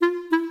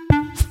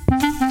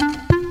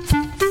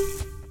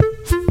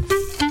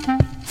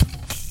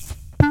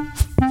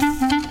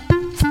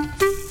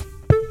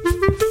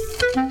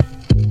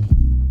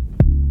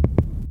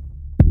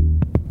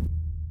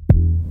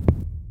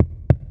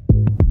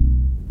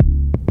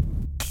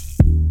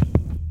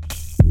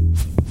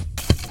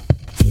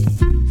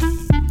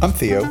I'm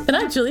Theo. And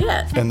I'm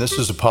Juliet. And this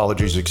is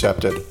Apologies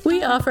Accepted.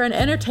 We offer an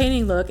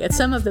entertaining look at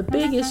some of the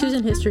big issues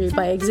in history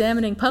by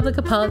examining public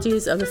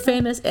apologies of the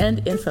famous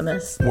and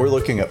infamous. We're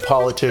looking at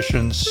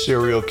politicians,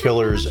 serial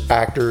killers,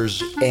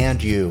 actors,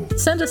 and you.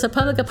 Send us a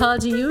public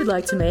apology you would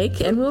like to make,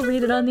 and we'll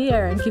read it on the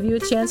air and give you a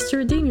chance to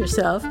redeem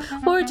yourself,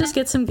 or just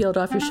get some guilt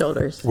off your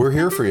shoulders. We're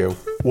here for you.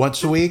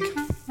 Once a week,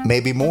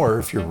 maybe more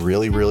if you're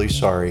really, really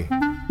sorry.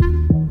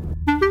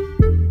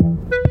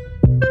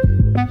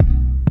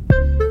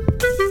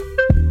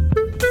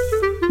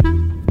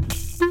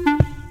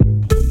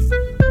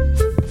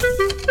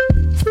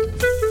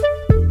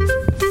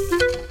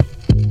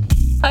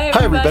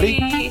 Hi, everybody.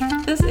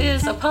 This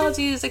is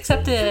Apologies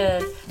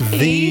Accepted,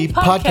 the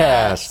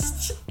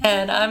podcast.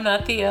 And I'm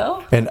not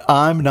Theo. And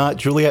I'm not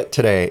Juliet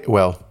today.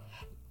 Well,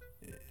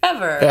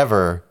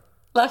 ever.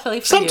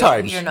 Luckily for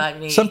Sometimes. you, you're not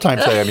me.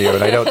 Sometimes I am you,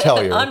 and I don't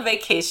tell you. On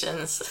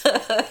vacations.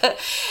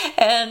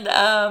 And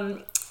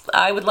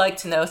I would like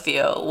to know,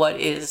 Theo, what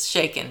is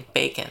shaken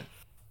bacon?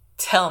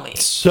 Tell me.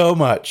 So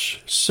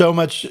much. So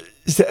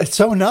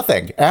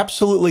nothing.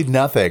 Absolutely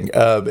nothing.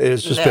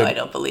 It's just I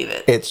don't believe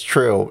it. It's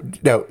true.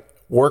 No,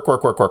 work.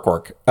 Let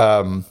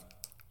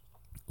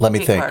me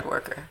Big think. Hard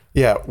worker.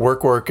 Yeah,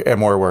 work, and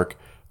more work.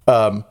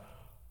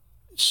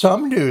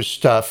 Some news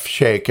stuff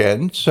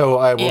shaken. So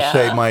I will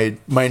say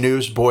my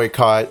news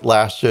boycott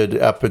lasted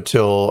up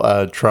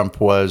until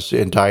Trump was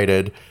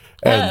indicted.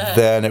 And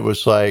then it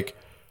was like,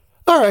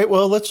 all right,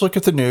 well, let's look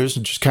at the news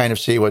and just kind of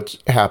see what's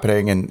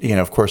happening. And,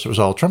 of course, it was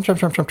all Trump.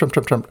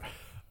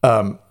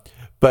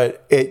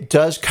 But it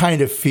does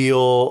kind of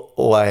feel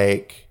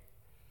like,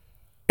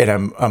 and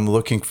I'm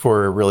looking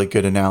for a really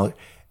good analogy,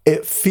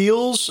 it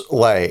feels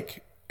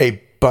like a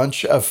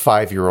bunch of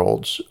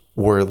 5-year-olds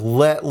were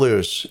let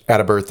loose at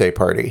a birthday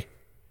party.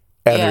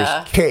 And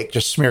there's cake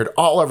just smeared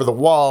all over the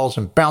walls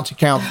and bouncy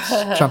counts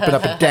jumping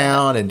up and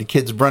down and the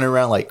kids running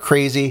around like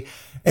crazy.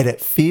 And it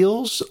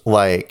feels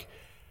like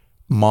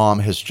mom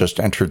has just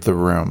entered the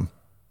room.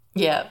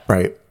 Yeah.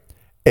 Right.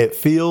 It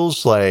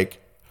feels like,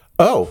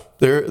 oh,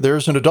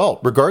 there's an adult,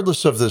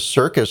 regardless of the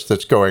circus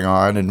that's going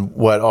on and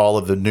what all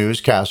of the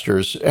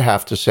newscasters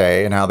have to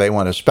say and how they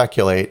want to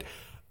speculate.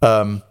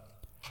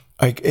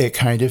 It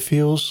kind of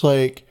feels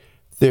like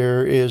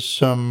there is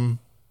some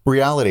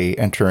reality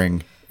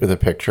entering the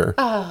picture.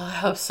 Oh, I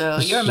hope so.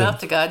 Your mouth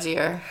to God's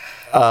ear.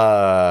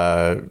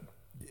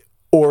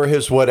 Or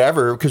his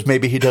whatever, because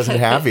maybe he doesn't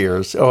have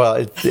ears. Well,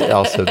 it's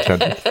also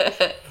tender.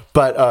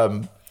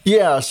 But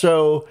yeah,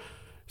 so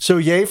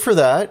yay for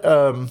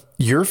that.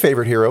 Your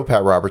favorite hero,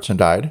 Pat Robertson,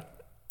 died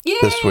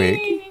this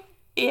week.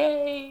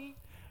 Yay.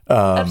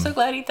 I'm so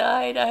glad he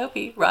died. I hope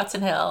he rots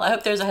in hell. I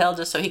hope there's a hell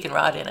just so he can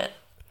rot in it.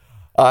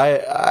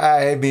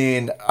 I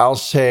mean, I'll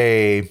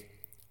say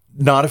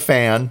not a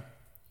fan.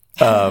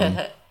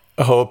 I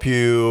hope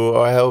you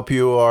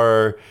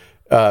are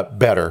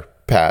better,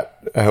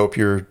 Pat. I hope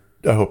you're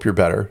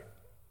better.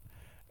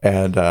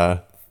 And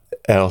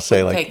I'll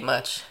say Wouldn't take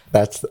much.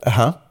 That's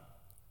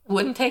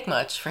Wouldn't take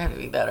much for him to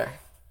be better.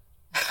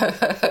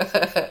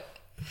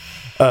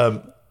 I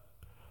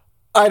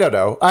don't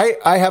know.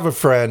 I have a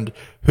friend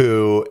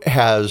who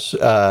has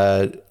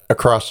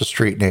across the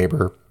street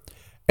neighbor,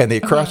 and the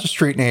across the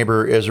street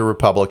neighbor is a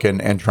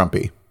Republican and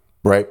Trumpy,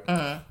 right?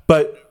 Mm-hmm.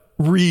 But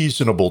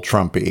reasonable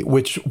Trumpy,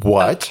 which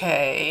what?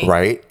 Okay.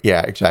 Right?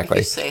 Yeah, exactly.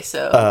 If you say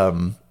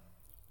so.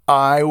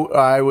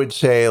 I would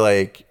say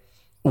like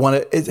one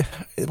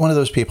of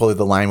those people that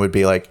the line would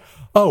be like,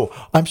 oh,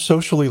 I'm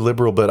socially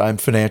liberal, but I'm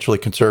financially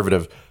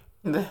conservative.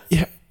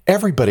 Yeah,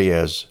 everybody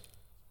is.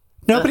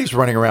 Nobody's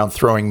running around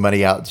throwing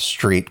money out the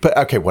street, but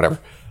okay, whatever.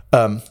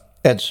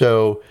 And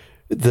so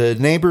the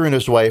neighbor and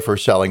his wife are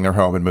selling their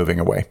home and moving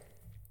away.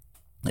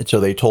 And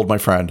so they told my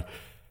friend,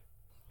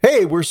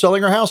 hey, we're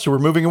selling our house, so we're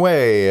moving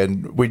away.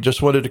 And we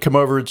just wanted to come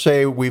over and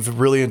say we've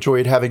really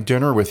enjoyed having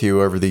dinner with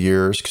you over the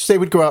years. Because they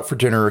would go out for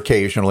dinner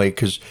occasionally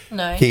because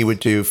he would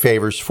do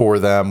favors for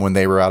them when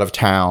they were out of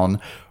town,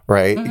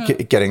 right?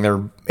 Mm-hmm. Getting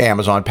their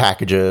Amazon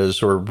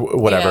packages or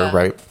whatever,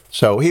 right?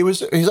 So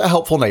he's a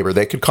helpful neighbor.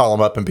 They could call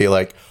him up and be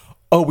like,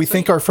 oh, we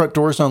think our front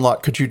door's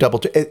unlocked. Could you double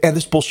check? And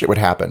this bullshit would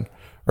happen,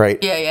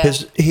 right? Yeah.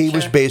 He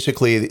was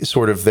basically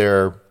sort of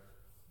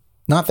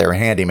not their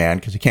handyman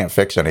because he can't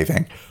fix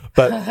anything,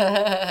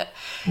 but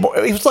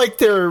he was like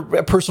their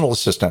personal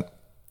assistant,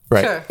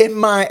 right? Sure. In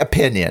my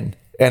opinion.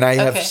 And I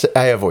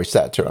have voiced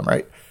that to him,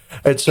 right?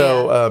 And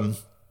so,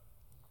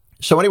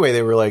 so anyway,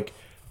 they were like,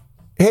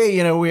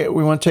 hey,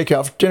 we want to take you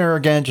out for dinner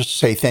again, just to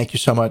say thank you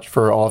so much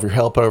for all of your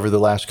help over the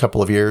last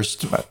couple of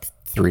years, about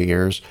 3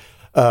 years.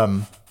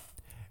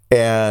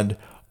 And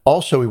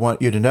also we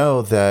want you to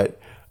know that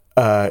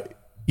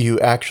you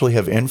actually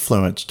have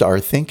influenced our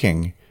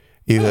thinking.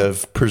 You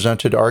have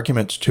presented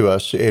arguments to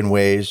us in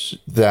ways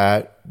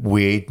that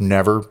we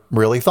never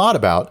really thought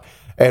about.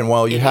 And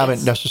while you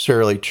haven't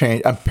necessarily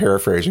changed, I'm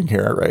paraphrasing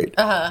here, right?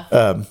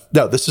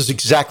 No, this is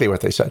exactly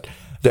what they said.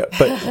 But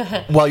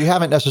while you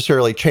haven't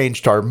necessarily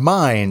changed our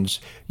minds,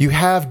 you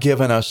have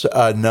given us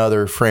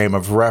another frame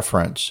of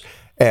reference.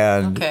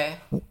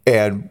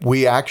 And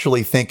we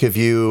actually think of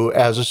you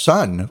as a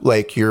son,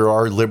 like you're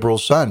our liberal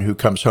son who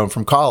comes home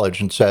from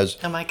college and says,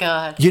 "Oh my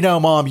God, you know,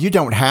 Mom, you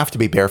don't have to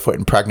be barefoot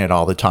and pregnant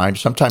all the time.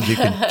 Sometimes you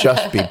can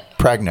just be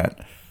pregnant."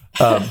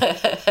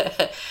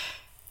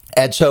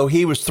 And so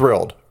he was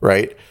thrilled,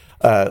 right?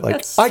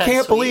 I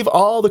can't believe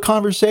all the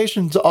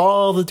conversations,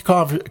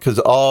 because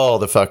all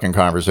the fucking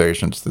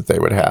conversations that they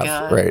would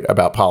have, right,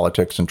 about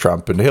politics and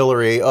Trump and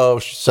Hillary. Oh,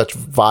 she's such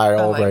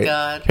vile, right?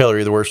 God.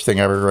 Hillary, the worst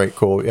thing ever, right?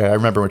 Cool. Yeah, I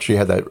remember when she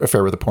had that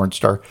affair with a porn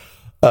star.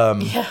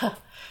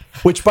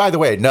 Which, by the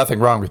way, nothing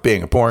wrong with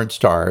being a porn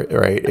star,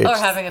 right? Or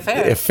having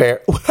an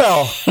affair.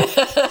 Well,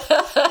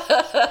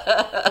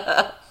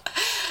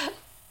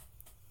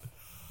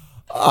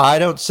 I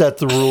don't set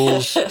the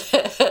rules.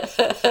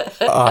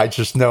 I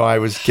just know I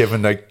was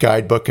given a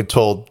guidebook and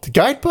told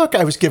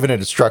I was given an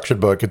instruction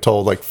book and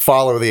told, like,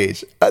 follow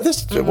these.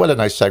 What a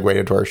nice segue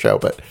into our show.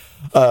 But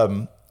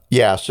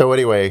yeah. So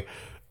anyway,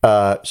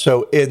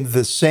 so in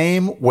the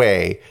same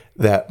way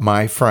that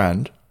my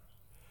friend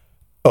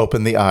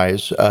opened the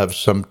eyes of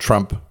some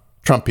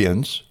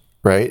Trumpians,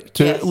 right,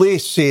 to at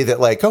least see that,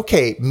 like,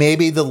 okay,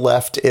 maybe the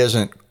left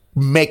isn't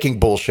making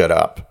bullshit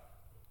up.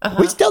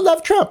 We still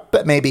love Trump,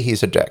 but maybe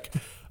he's a dick.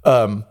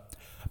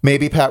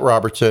 Maybe Pat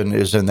Robertson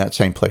is in that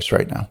same place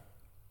right now.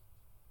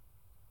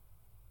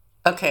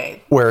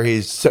 Okay. Where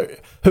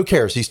who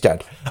cares? He's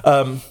dead.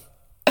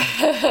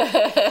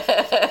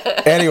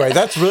 Anyway,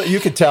 that's really, you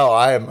can tell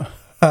I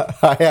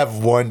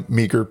have one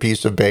meager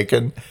piece of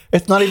bacon.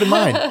 It's not even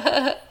mine.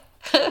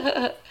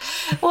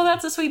 Well,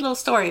 that's a sweet little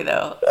story,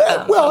 though.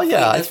 Well,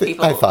 yeah, I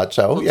thought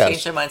so. Will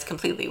change their minds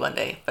completely one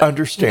day. But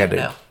understanding.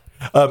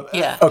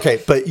 Yeah. Okay,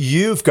 but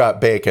you've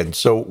got bacon.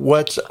 So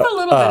what's a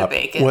little bit of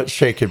bacon? What's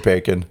shaking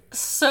bacon?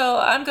 So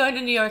I'm going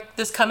to New York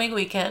this coming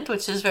weekend,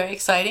 which is very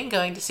exciting.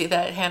 Going to see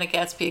that Hannah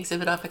Gadsby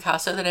exhibit on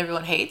Picasso that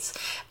everyone hates,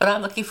 but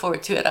I'm looking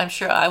forward to it. I'm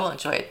sure I will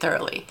enjoy it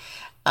thoroughly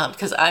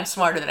because I'm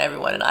smarter than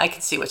everyone, and I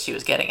can see what she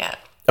was getting at.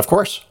 Of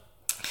course.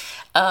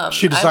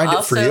 She designed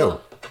it for you.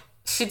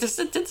 She just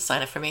did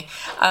design it for me.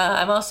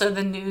 I'm also,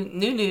 the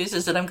new news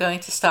is that I'm going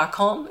to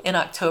Stockholm in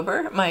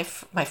October. My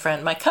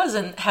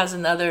cousin has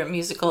another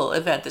musical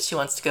event that she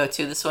wants to go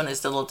to. This one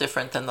is a little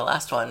different than the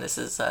last one. This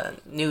is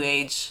new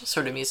age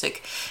sort of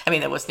music. I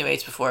mean, it was new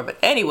age before, but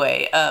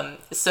anyway.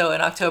 So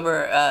in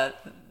October,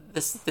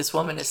 this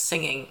woman is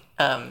singing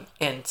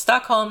in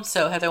Stockholm,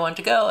 so Heather wanted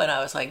to go, and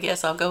I was like,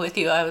 yes, I'll go with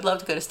you. I would love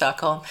to go to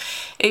Stockholm,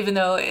 even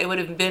though it would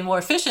have been more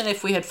efficient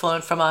if we had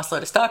flown from Oslo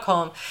to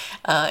Stockholm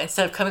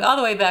instead of coming all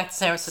the way back to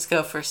San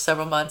Francisco for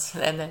several months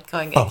and then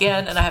going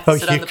again, and I have to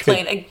sit on the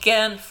plane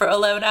again for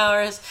 11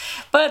 hours,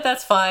 but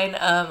that's fine.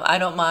 I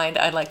don't mind.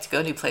 I like to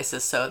go new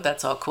places, so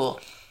that's all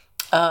cool.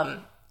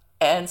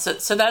 And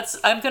so that's,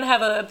 I'm going to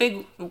have a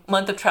big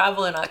month of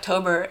travel in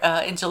October.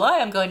 In July,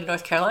 I'm going to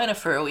North Carolina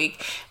for a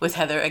week with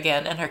Heather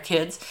again and her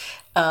kids.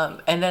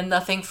 And then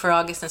nothing for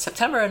August and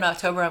September. In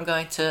October, I'm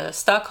going to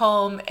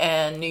Stockholm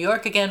and New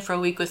York again for a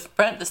week with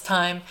Brent this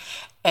time.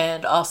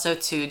 And also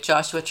to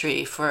Joshua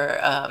Tree for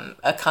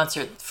a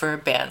concert for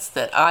bands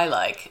that I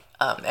like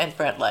and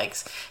Brent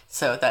likes.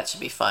 So that should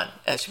be fun.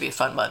 It should be a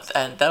fun month.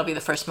 And that'll be the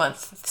first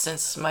month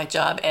since my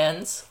job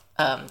ends.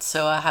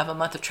 So I have a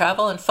month of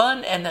travel and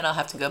fun, and then I'll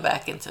have to go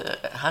back into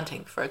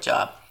hunting for a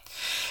job.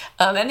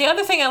 And the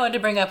other thing I wanted to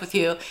bring up with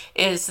you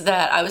is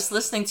that I was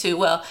listening to,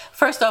 well,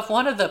 first off,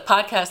 one of the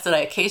podcasts that I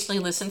occasionally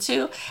listen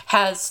to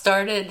has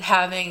started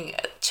having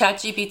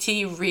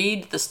ChatGPT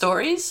read the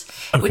stories,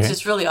 which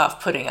is really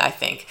off-putting, I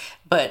think.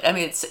 But I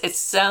mean, it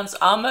sounds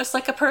almost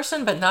like a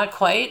person, but not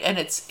quite, and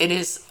it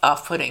is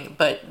off-putting.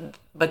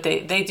 But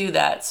they do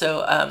that.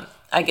 So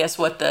I guess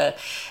what the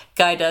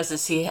guy does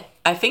is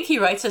I think he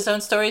writes his own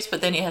stories,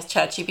 but then he has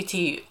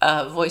ChatGPT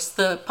voice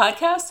the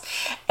podcast.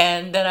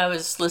 And then I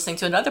was listening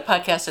to another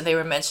podcast, and they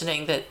were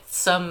mentioning that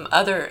some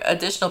other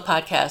additional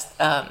podcast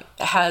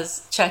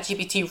has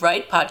ChatGPT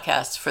write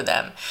podcasts for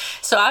them.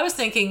 So I was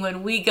thinking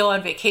when we go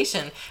on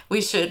vacation,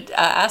 we should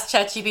ask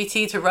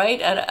ChatGPT to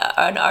write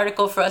an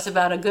article for us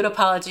about a good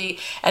apology,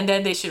 and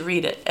then they should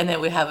read it, and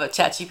then we have a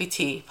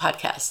ChatGPT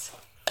podcast.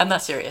 I'm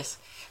not serious.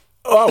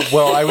 Oh,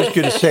 well, I was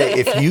going to say,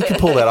 if you can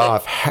pull that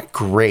off,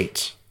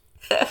 great.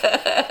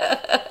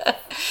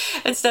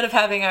 Instead of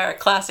having our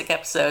classic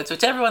episodes,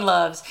 which everyone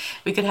loves,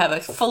 we could have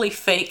a fully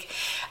fake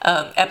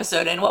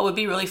episode. And what would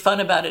be really fun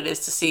about it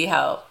is to see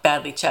how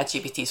badly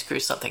ChatGPT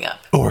screws something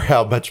up. Or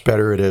how much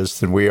better it is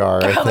than we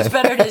are. Or how much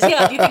better it is.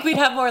 Yeah. Do you think we'd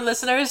have more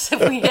listeners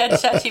if we had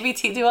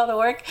ChatGPT do all the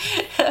work?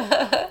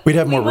 We'd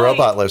have more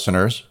robot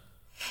listeners.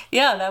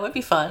 Yeah, that would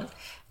be fun.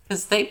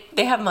 Because they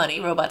have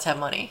money. Robots have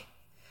money.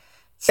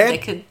 So they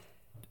could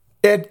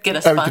get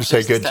us. I was going to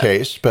say good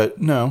taste,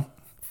 but no.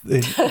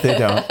 They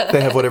don't.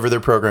 They have whatever they're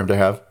programmed to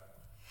have.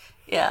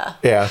 Yeah.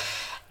 Yeah.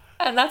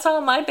 And that's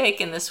all my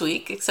bacon this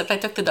week, except I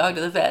took the dog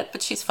to the vet,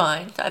 but she's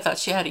fine. I thought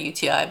she had a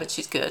UTI, but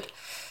she's good.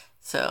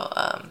 So,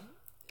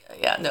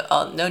 yeah,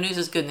 no news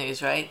is good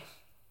news, right?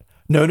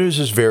 No news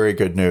is very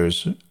good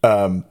news.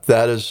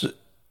 That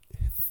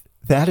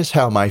is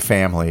how my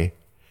family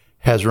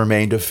has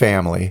remained a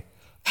family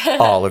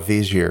all of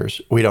these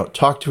years. We don't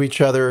talk to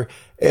each other.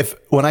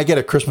 When I get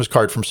a Christmas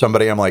card from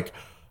somebody, I'm like,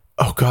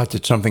 oh God,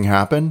 did something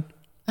happen?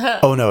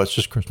 Oh no, it's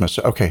just Christmas.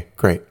 Okay,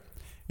 great.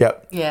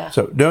 Yep. Yeah.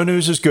 So no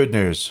news is good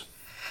news.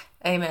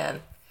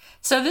 Amen.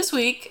 So this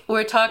week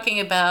we're talking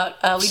about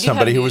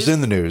Somebody who was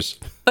in the news.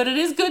 But it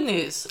is good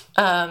news.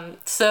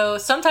 So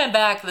sometime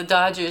back, the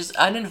Dodgers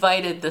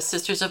uninvited the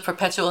Sisters of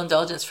Perpetual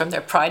Indulgence from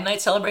their Pride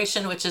Night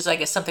celebration, which is, I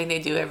guess, something they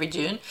do every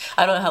June.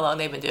 I don't know how long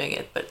they've been doing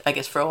it, but I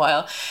guess for a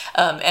while.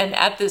 And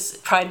at this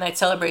Pride Night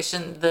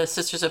celebration, the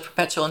Sisters of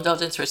Perpetual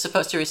Indulgence were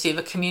supposed to receive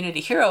a Community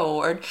Hero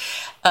Award.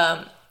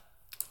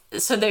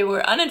 So they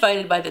were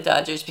uninvited by the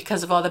Dodgers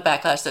because of all the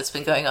backlash that's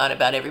been going on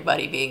about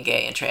everybody being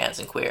gay and trans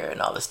and queer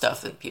and all this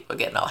stuff, and people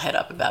getting all head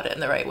up about it in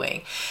the right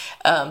wing.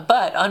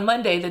 But on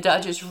Monday, the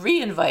Dodgers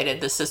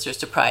re-invited the Sisters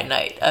to Pride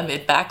Night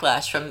amid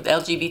backlash from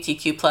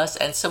LGBTQ+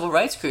 and civil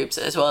rights groups,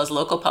 as well as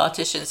local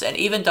politicians, and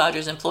even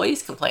Dodgers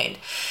employees complained.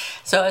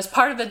 So as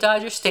part of the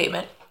Dodgers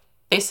statement,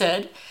 they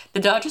said, "The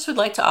Dodgers would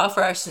like to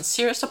offer our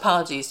sincerest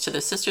apologies to the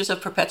Sisters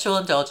of Perpetual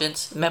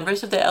Indulgence,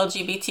 members of the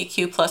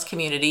LGBTQ+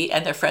 community,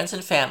 and their friends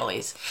and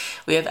families.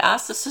 We have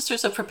asked the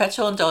Sisters of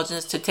Perpetual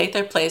Indulgence to take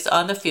their place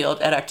on the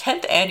field at our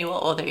 10th annual,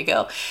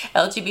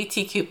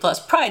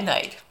 LGBTQ+ Pride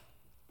Night."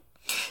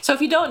 So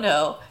if you don't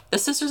know, the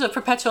Sisters of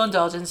Perpetual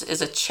Indulgence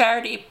is a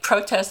charity,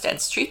 protest,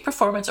 and street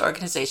performance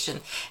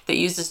organization that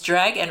uses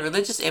drag and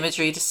religious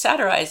imagery to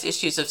satirize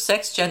issues of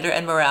sex, gender,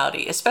 and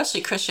morality,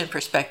 especially Christian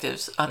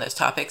perspectives on those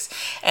topics.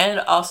 And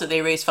also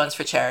they raise funds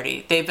for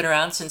charity. They've been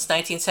around since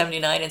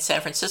 1979 in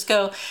San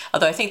Francisco,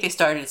 although I think they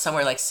started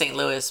somewhere like St.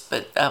 Louis,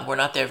 but were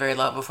not there very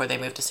long before they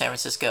moved to San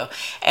Francisco.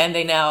 And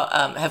they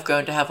now have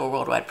grown to have a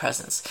worldwide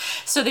presence.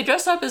 So they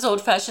dress up as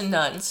old-fashioned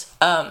nuns.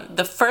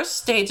 The first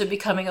stage of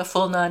becoming a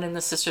full nun in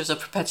the Sisters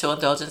of Perpetual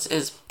Indulgence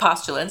is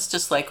postulants,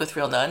 just like with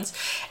real nuns,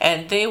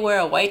 and they wear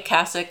a white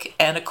cassock,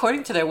 and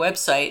according to their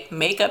website,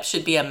 makeup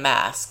should be a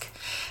mask.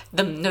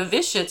 The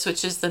novitiates,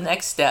 which is the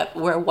next step,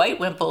 wear white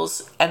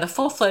wimples, and the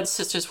full-fledged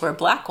sisters wear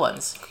black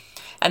ones.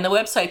 And the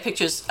website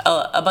pictures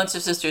a bunch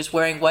of sisters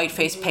wearing white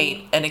face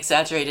paint and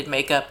exaggerated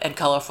makeup and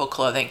colorful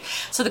clothing.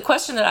 So the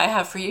question that I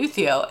have for you,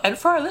 Theo, and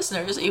for our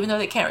listeners, even though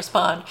they can't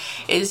respond,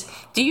 is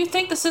do you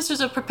think the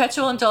Sisters of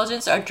Perpetual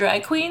Indulgence are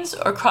drag queens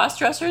or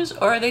cross-dressers,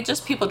 or are they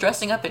just people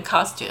dressing up in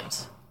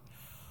costumes?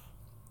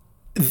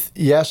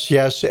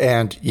 Yes,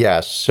 and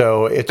yes.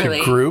 So it's Really?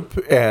 a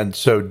group, and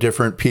so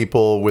different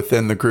people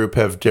within the group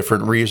have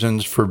different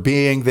reasons for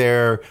being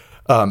there.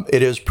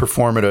 It is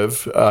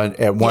performative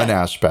at one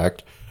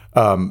aspect.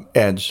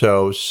 And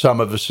so some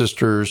of the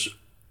sisters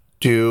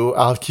do,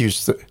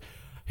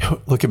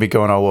 look at me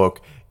going all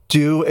woke,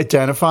 do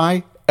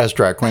identify as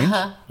drag queens,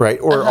 right?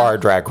 Or are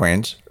drag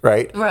queens,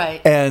 right? Right.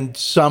 And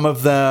some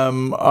of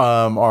them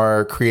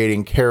are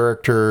creating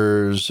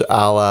characters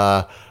a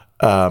la,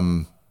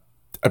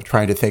 I'm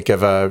trying to think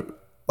of a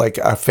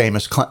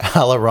famous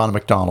a la Ronald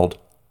McDonald.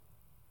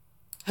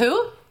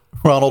 Who?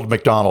 Ronald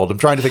McDonald. I'm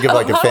trying to think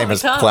of a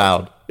famous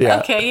clown. Yeah.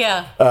 Okay,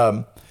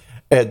 yeah.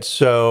 And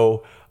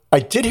so I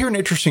did hear an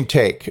interesting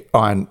take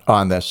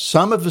on this.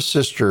 Some of the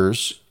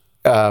sisters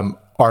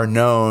are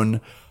known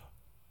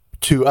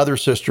to other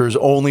sisters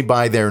only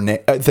by their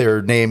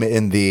name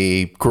in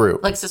the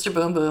group. Like Sister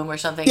Boom Boom or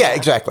something. Yeah,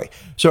 exactly.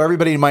 So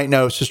everybody might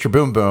know Sister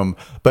Boom Boom,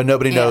 but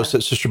nobody knows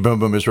that Sister Boom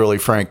Boom is really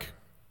Frank,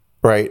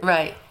 right?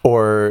 Right.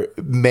 Or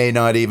may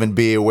not even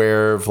be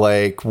aware of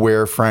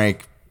where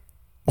Frank,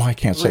 I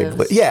can't say.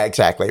 Yeah,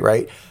 exactly,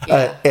 right?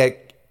 Yeah.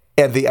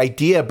 And the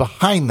idea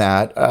behind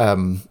that, I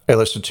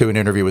listened to an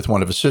interview with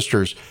one of the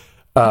sisters,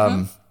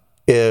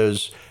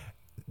 is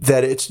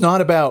that it's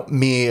not about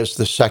me as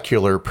the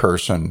secular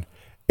person.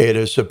 It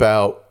is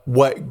about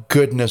what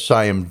goodness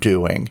I am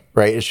doing,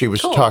 right? As she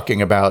was talking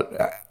about,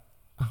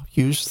 I'll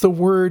use the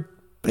word,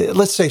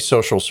 let's say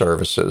social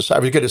services. I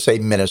was going to say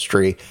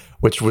ministry,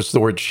 which was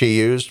the word she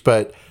used.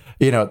 But,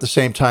 at the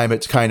same time,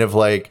 it's kind of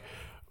like,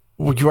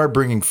 you are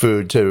bringing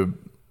food to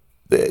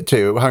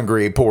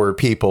hungry, poor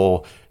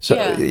people.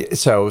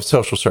 So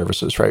social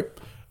services, right?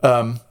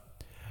 So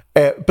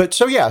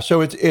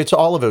it's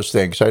all of those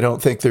things. I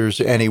don't think there's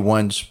any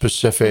one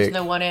specific. There's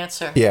no one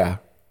answer. Yeah.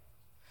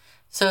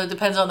 So it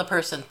depends on the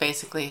person,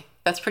 basically.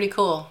 That's pretty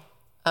cool.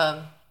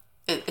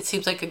 It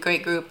seems like a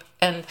great group.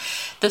 And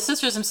the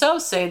sisters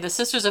themselves say the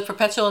Sisters of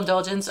Perpetual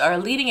Indulgence are a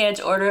leading-edge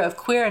order of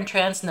queer and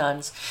trans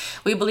nuns.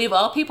 We believe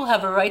all people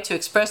have a right to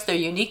express their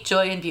unique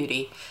joy and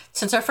beauty.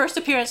 Since our first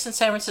appearance in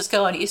San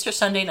Francisco on Easter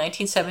Sunday,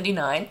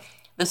 1979,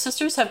 the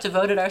sisters have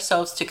devoted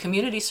ourselves to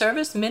community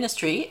service,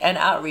 ministry, and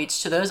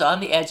outreach to those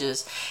on the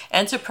edges,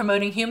 and to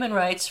promoting human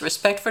rights,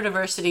 respect for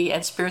diversity,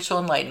 and spiritual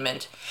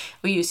enlightenment.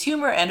 We use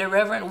humor and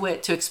irreverent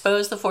wit to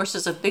expose the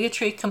forces of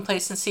bigotry,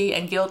 complacency,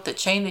 and guilt that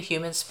chain the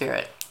human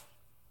spirit.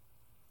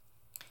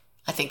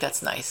 I think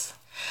that's nice.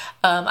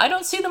 I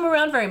don't see them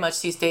around very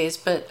much these days,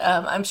 but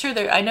I'm sure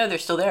I know they're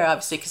still there,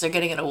 obviously, because they're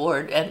getting an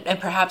award. And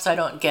perhaps I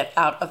don't get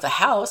out of the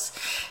house,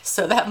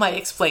 so that might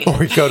explain it.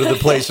 Or go to the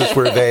places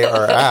where they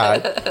are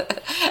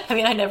at. I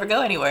mean, I never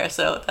go anywhere,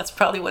 so that's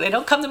probably why they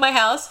don't come to my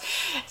house.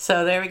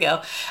 So there we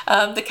go.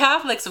 The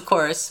Catholics, of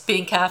course,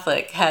 being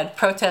Catholic, had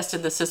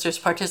protested the sisters'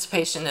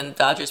 participation in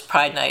Dodgers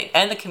Pride Night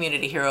and the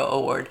Community Hero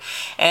Award,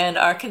 and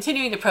are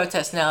continuing to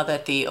protest now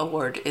that the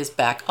award is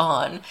back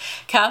on.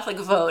 Catholic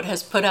Vote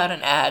has put out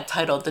an ad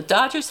titled "The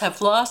Dodgers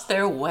Have Lost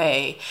Their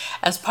Way"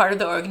 as part of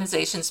the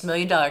organization's $1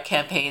 million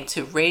campaign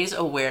to raise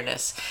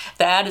awareness.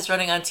 The ad is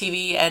running on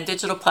TV and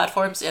digital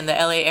platforms in the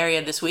LA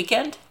area this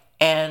weekend.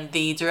 And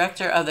the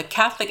director of the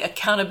Catholic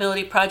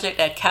Accountability Project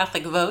at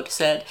Catholic Vote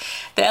said,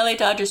 "The LA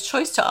Dodgers'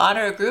 choice to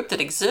honor a group that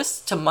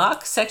exists to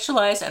mock,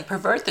 sexualize, and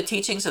pervert the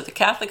teachings of the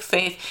Catholic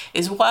faith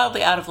is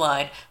wildly out of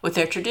line with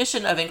their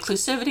tradition of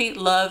inclusivity,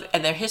 love,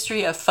 and their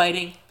history of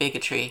fighting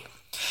bigotry."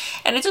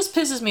 And it just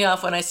pisses me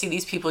off when I see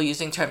these people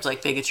using terms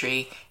like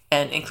bigotry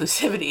and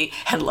inclusivity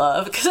and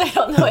love, because I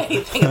don't know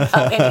anything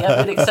about any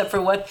of it except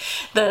for what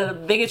the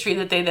bigotry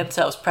that they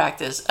themselves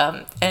practice.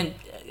 And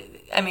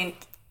I mean,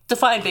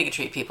 define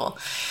bigotry, people.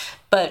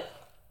 But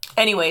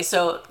anyway,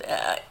 so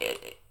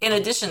in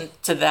addition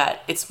to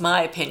that, it's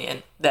my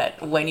opinion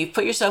that when you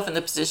put yourself in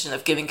the position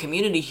of giving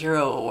community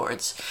hero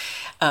awards,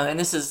 and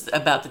this is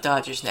about the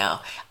Dodgers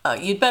now,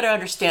 you'd better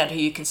understand who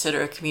you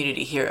consider a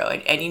community hero,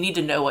 and you need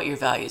to know what your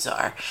values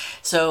are.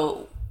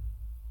 So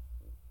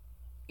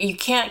you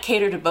can't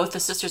cater to both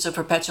the Sisters of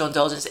Perpetual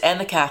Indulgence and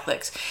the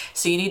Catholics,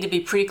 so you need to be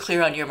pretty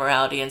clear on your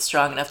morality and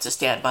strong enough to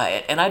stand by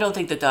it. And I don't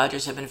think the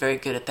Dodgers have been very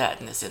good at that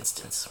in this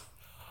instance.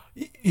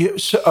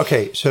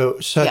 So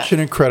such an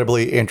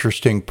incredibly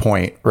interesting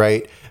point,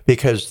 right?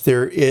 Because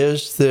there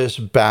is this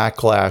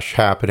backlash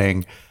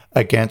happening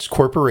against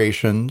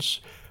corporations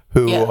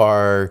who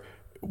are,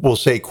 we'll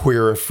say,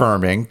 queer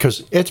affirming,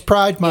 because it's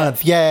Pride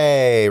Month,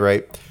 yay,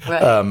 right?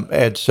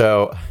 And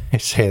so I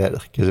say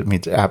that because it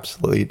means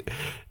absolutely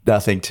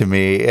nothing to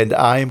me. And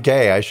I am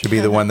gay. I should be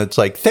the one that's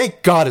like,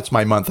 thank God it's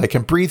my month. I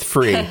can breathe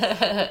free.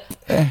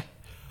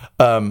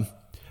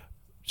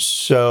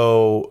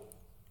 So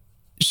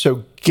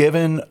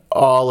given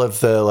all of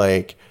the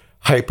like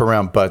hype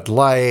around Bud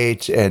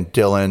Light and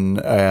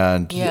Dylan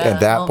and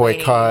that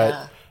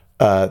boycott,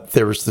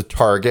 there was the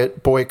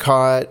Target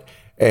boycott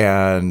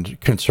and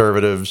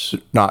conservatives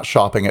not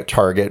shopping at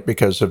Target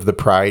because of the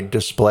Pride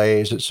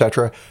displays,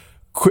 etc.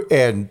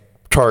 And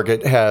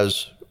Target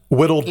has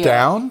whittled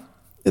down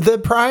the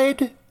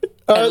Pride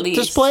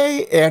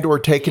display and or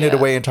taken it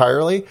away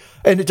entirely.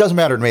 And it doesn't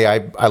matter to me.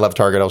 I love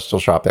Target. I'll still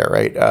shop there,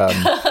 right?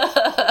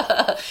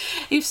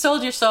 You've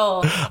sold your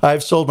soul.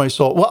 I've sold my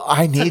soul. Well,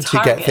 I need to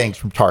get things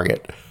from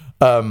Target.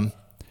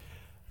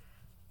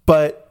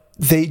 But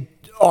they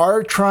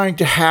are trying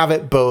to have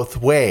it both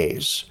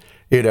ways.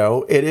 You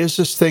know, it is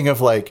this thing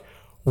of like,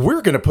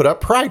 we're going to put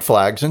up Pride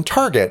flags in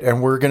Target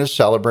and we're going to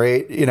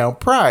celebrate,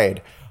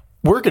 Pride.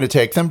 We're going to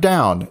take them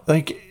down.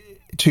 Like,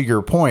 to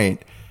your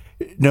point,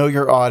 know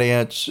your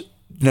audience,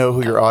 know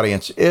who your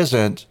audience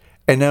isn't,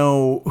 and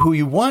know who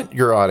you want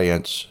your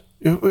audience.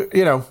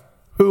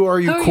 Who are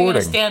you courting? Who are you going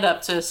to stand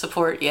up to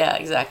support? Yeah,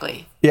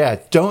 exactly. Yeah,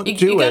 do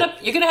it. You're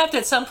going to have to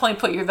at some point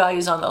put your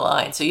values on the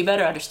line, so you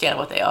better understand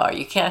what they are.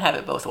 You can't have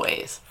it both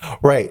ways.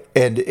 Right.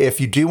 And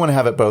if you do want to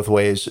have it both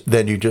ways,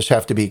 then you just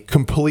have to be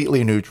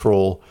completely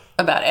neutral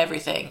about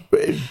everything.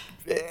 Period.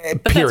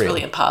 But that's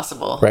really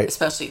impossible, right?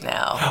 Especially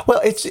now.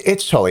 Well,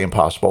 it's totally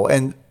impossible.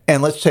 And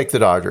let's take the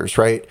Dodgers,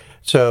 right?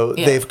 So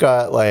they've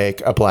got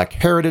like a Black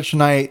Heritage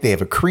Night, they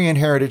have a Korean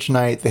Heritage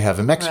Night, they have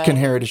a Mexican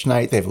Heritage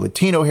Night, they have a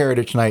Latino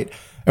Heritage Night.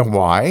 And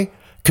why?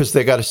 Because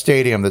they got a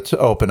stadium that's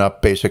open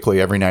up basically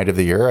every night of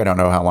the year. I don't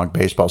know how long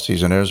baseball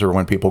season is or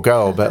when people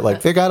go, but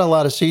like they got a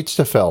lot of seats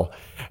to fill.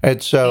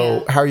 And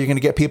so how are you going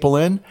to get people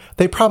in?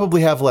 They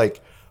probably have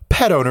like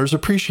Pet Owners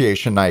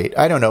Appreciation Night.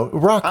 I don't know.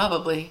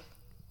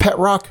 Pet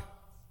Rock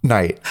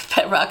Night.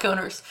 Pet Rock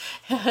Owners.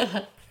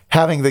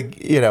 having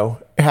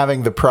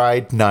the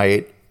Pride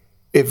Night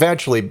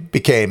eventually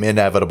became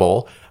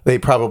inevitable. They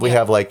probably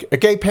have like a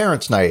Gay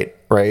Parents Night,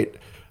 right?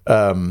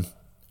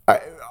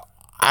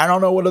 I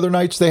don't know what other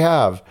nights they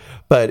have,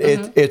 but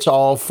it's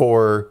all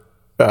for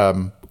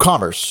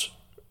commerce,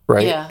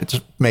 right? Yeah.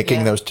 It's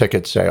making those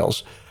ticket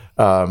sales.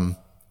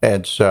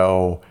 And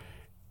so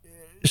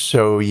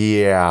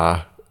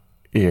yeah.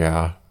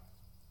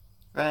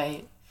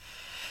 Right.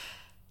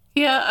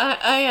 Yeah,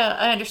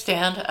 I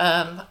understand.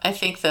 I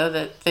think, though,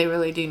 that they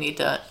really do need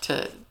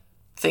to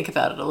think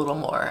about it a little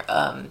more.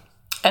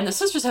 And the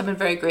sisters have been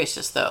very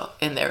gracious, though,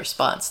 in their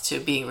response to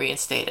being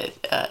reinstated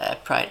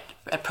at Pride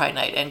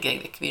Night and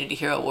getting the Community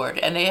Hero Award.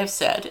 And they have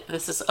said,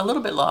 this is a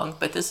little bit long,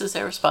 but this is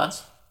their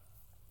response.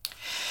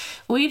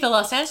 We, the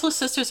Los Angeles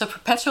Sisters of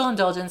Perpetual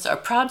Indulgence, are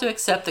proud to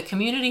accept the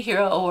Community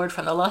Hero Award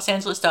from the Los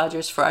Angeles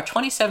Dodgers for our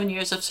 27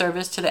 years of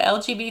service to the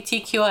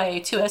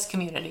LGBTQIA2S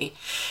community.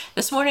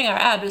 This morning, our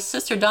abbess,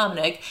 Sister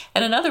Dominic,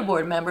 and another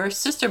board member,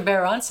 Sister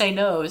Berence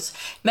Nose,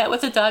 met with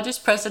the Dodgers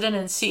president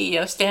and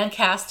CEO, Stan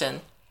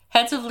Kasten,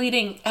 heads of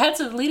leading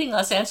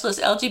Los Angeles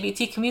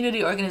LGBT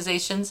community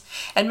organizations,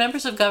 and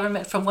members of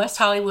government from West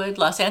Hollywood,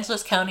 Los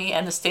Angeles County,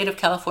 and the state of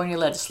California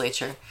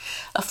legislature.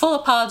 A full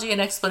apology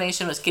and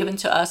explanation was given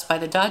to us by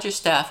the Dodgers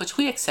staff, which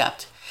we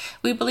accept.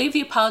 We believe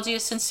the apology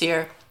is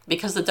sincere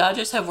because the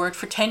Dodgers have worked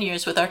for 10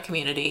 years with our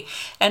community,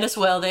 and as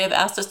well, they have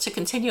asked us to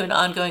continue an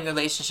ongoing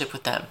relationship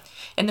with them.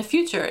 In the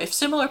future, if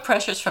similar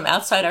pressures from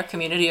outside our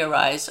community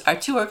arise, our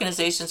two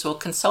organizations will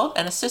consult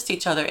and assist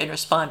each other in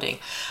responding,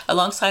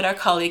 alongside our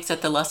colleagues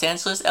at the Los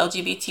Angeles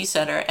LGBT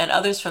Center and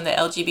others from the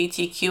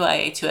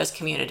LGBTQIA2S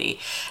community,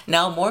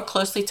 now more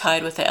closely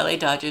tied with the LA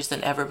Dodgers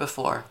than ever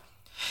before.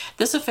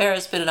 This affair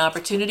has been an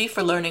opportunity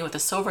for learning with a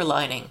silver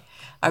lining.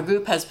 Our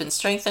group has been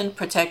strengthened,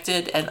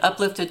 protected, and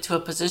uplifted to a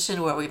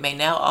position where we may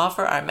now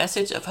offer our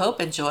message of hope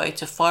and joy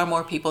to far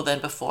more people than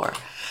before.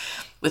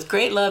 With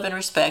great love and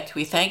respect,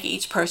 we thank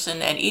each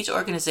person and each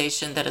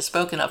organization that has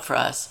spoken up for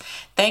us.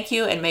 Thank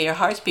you, and may your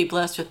hearts be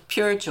blessed with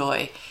pure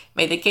joy.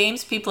 May the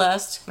games be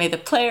blessed. May the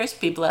players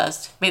be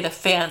blessed. May the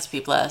fans be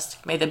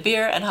blessed. May the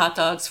beer and hot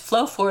dogs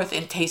flow forth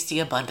in tasty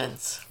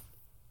abundance.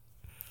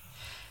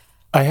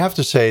 I have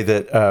to say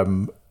that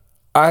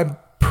I'm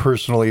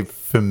personally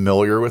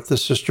familiar with the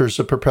Sisters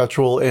of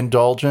Perpetual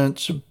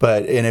Indulgence,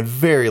 but in a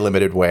very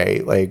limited way.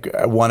 Like,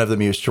 one of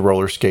them used to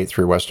roller skate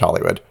through West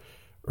Hollywood.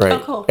 Right. Oh,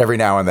 cool. Every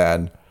now and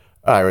then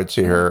I would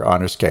see her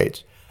on her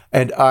skates.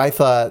 And I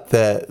thought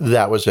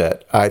that was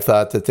it. I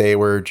thought that they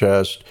were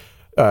just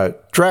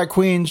drag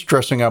queens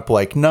dressing up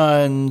like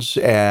nuns.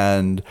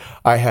 And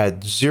I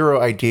had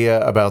zero idea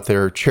about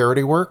their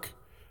charity work.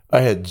 I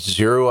had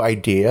zero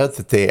idea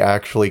that they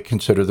actually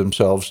consider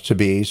themselves to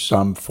be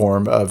some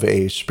form of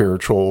a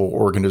spiritual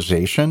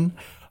organization,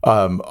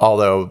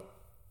 although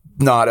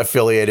not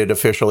affiliated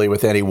officially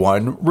with any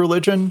one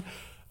religion.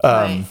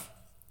 Right.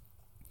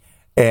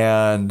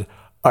 And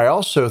I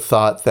also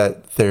thought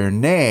that their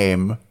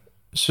name,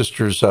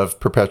 Sisters of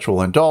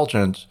Perpetual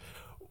Indulgence,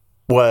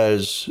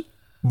 was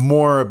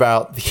more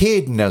about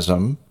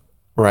hedonism,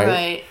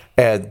 right?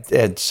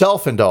 And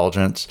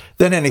self-indulgence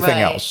than anything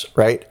else,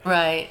 right?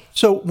 Right.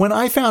 So when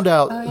I found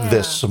out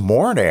this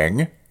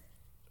morning,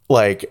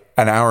 like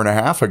an hour and a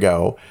half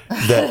ago,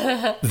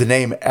 that the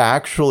name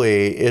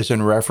actually is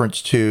in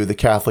reference to the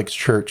Catholic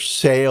Church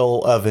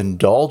sale of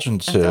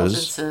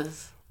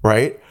indulgences.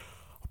 Right?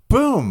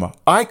 Boom.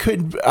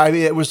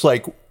 It was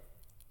like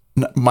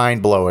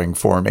mind-blowing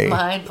for me.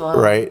 Mind-blowing.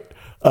 Right?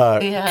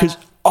 Because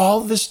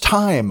all this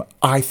time,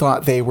 I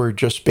thought they were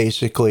just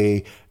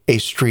basically a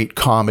street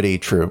comedy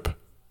troupe.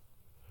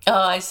 Oh,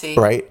 I see.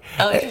 Right?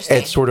 Oh, interesting.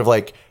 It's sort of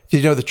like,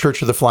 you know, the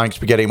Church of the Flying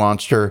Spaghetti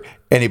Monster?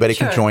 Anybody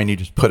can join. You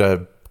just put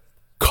a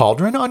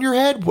cauldron on your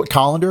head? What,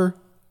 colander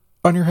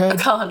on your head? A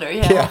colander,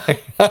 yeah.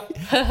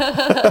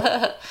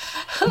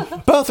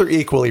 Both are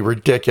equally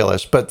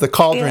ridiculous, but the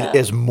cauldron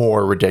is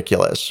more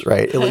ridiculous,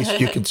 right? At least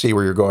you can see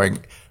where you're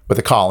going with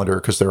a colander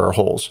because there are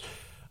holes.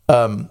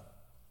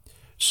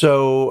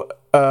 So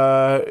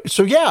I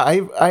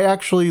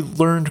actually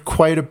learned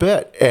quite a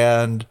bit.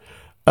 And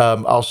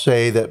I'll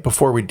say that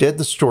before we did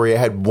the story, I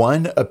had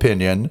one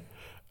opinion,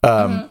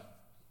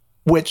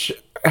 which,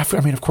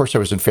 I mean, of course I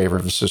was in favor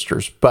of the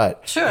sisters,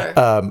 but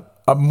I'm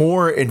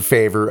more in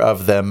favor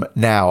of them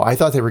now. I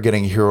thought they were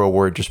getting a hero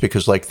award just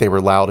because, like, they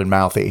were loud and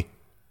mouthy.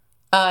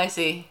 Oh, I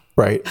see.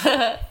 Right.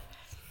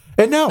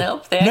 And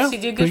nope, they actually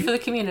do good for the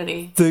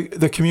community.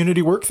 The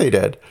community work they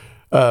did.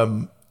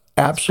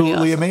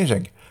 Absolutely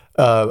amazing.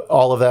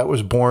 All of that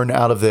was born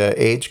out of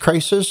the AIDS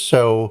crisis.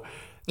 So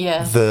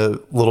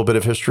the little bit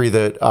of history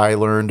that I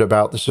learned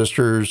about the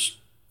sisters,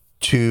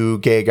 two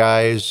gay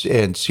guys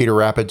in Cedar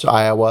Rapids,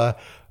 Iowa,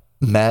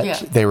 met. Yeah.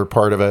 They were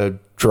part of a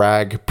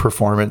drag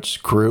performance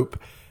group.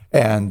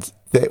 And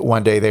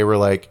one day they were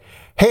like,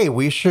 hey,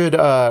 we should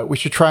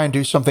try and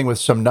do something with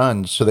some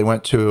nuns. So they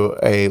went to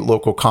a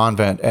local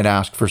convent and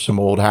asked for some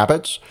old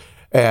habits.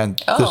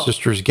 And the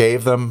sisters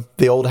gave them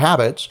the old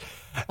habits.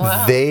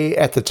 Wow. They,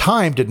 at the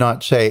time, did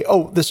not say,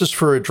 oh, this is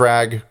for a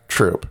drag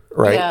troupe,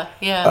 right?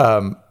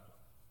 Yeah.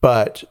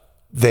 But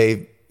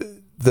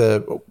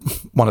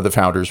one of the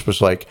founders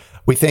was like,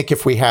 we think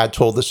if we had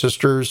told the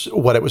sisters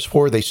what it was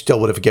for, they still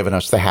would have given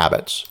us the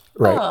habits,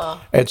 right? Oh.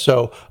 And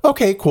so,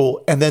 okay,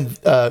 cool. And then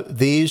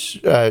these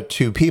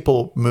two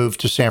people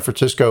moved to San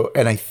Francisco,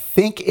 and I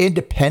think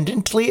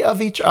independently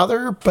of each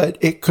other, but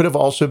it could have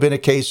also been a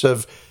case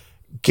of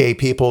gay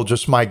people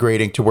just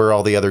migrating to where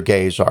all the other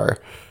gays are.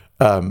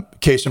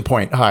 Case in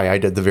point, hi, I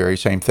did the very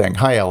same thing.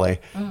 Hi, LA.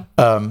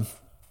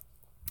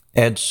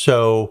 And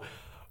so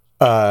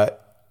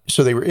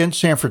they were in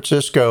San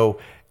Francisco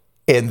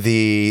in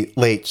the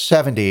late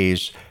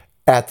 70s,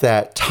 at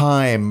that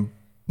time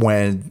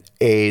when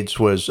AIDS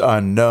was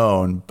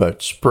unknown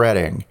but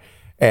spreading.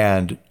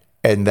 And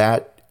in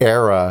that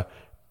era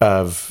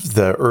of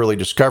the early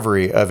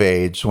discovery of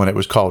AIDS, when it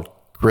was called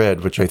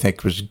GRID, which I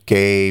think was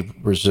Gay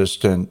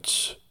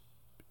Resistant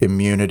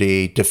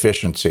Immunity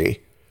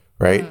Deficiency,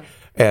 right?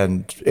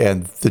 And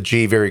the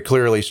G very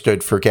clearly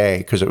stood for gay,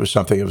 because it was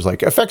something that was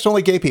like, affects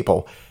only gay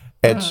people.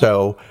 And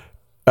so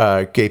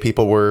gay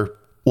people were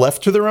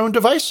left to their own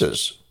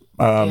devices.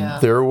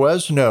 There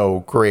was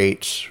no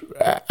great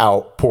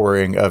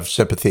outpouring of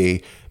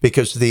sympathy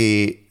because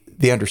the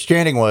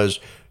understanding was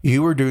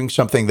you were doing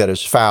something that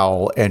is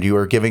foul and you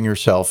are giving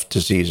yourself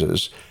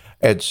diseases.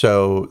 And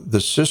so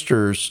the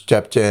sisters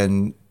stepped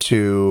in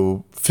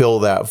to fill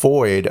that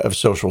void of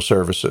social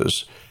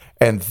services.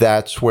 And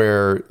that's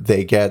where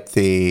they get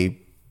the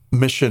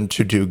mission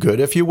to do good,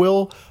 if you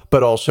will.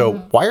 But also,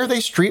 why are they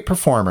street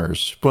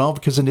performers? Well,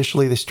 because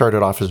initially they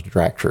started off as a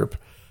drag troupe.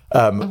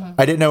 I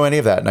didn't know any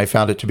of that, and I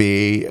found it to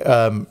be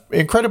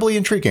incredibly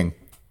intriguing.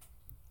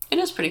 It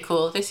is pretty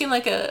cool. They seem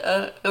like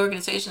a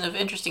organization of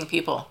interesting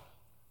people.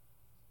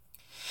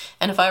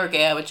 And if I were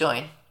gay, I would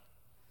join.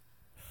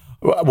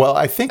 Well,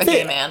 I think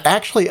they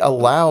actually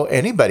allow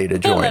anybody to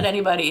join. They'll let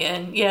anybody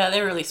in. Yeah,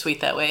 they're really sweet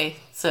that way.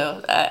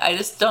 So I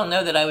just don't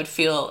know that I would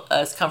feel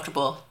as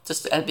comfortable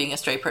just as being a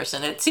straight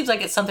person. It seems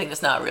like it's something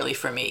that's not really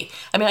for me.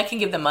 I mean, I can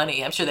give them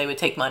money. I'm sure they would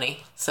take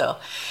money. So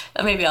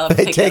maybe I'll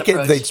take that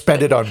approach. They'd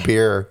spend it on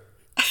beer.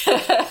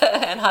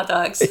 And hot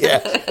dogs. Yeah.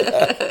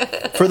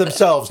 For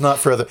themselves, not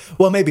for other.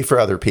 Well, maybe for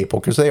other people,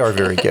 because they are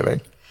very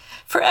giving.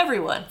 For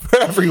everyone. For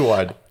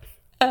everyone.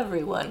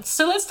 Everyone.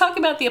 So let's talk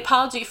about the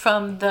apology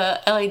from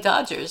the LA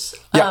Dodgers.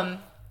 Yeah.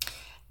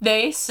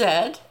 They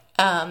said,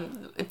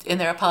 in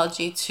their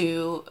apology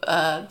to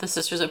the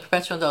Sisters of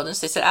Perpetual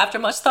Indulgence, they said, after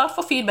much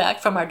thoughtful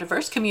feedback from our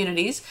diverse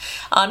communities,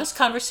 honest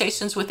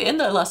conversations within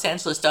the Los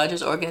Angeles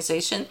Dodgers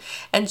organization,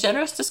 and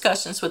generous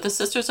discussions with the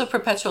Sisters of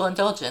Perpetual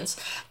Indulgence,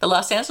 the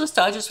Los Angeles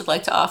Dodgers would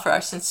like to offer our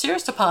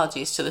sincerest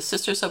apologies to the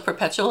Sisters of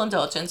Perpetual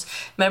Indulgence,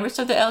 members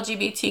of the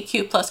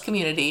LGBTQ+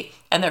 community,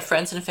 and their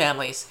friends and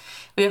families.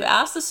 We have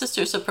asked the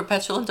Sisters of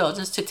Perpetual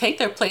Indulgence to take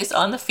their place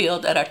on the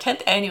field at our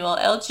 10th annual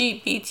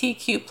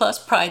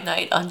LGBTQ+ Pride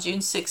Night on June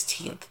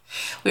 16th.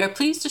 We are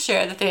pleased to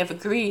share that they have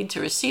agreed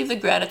to receive the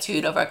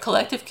gratitude of our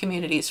collective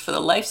communities for the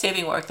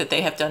life-saving work that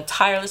they have done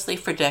tirelessly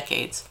for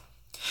decades.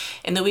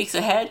 In the weeks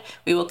ahead,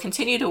 we will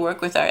continue to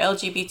work with our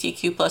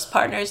LGBTQ+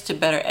 partners to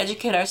better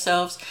educate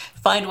ourselves,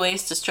 find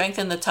ways to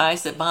strengthen the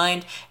ties that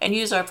bind, and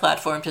use our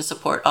platform to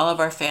support all of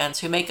our fans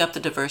who make up the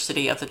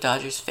diversity of the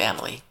Dodgers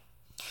family.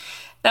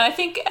 Now, I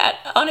think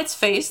on its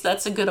face,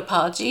 that's a good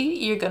apology.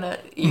 You're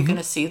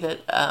gonna see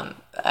that.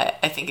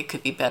 I think it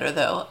could be better,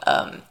 though.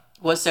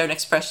 Was there an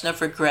expression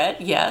of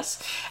regret?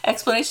 Yes.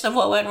 Explanation of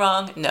what went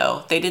wrong?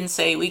 No. They didn't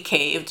say we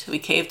caved. We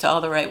caved to all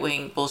the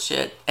right-wing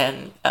bullshit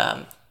and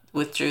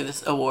withdrew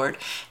this award,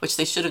 which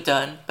they should have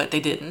done, but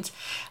they didn't.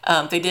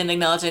 They didn't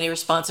acknowledge any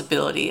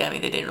responsibility. I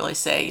mean, they didn't really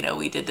say,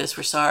 we did this.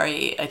 We're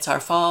sorry. It's our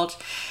fault.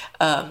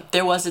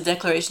 There was a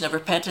declaration of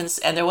repentance,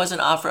 and there was an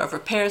offer of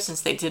repair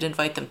since they did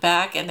invite them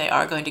back, and they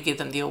are going to give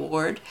them the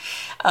award.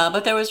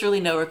 But there was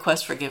really no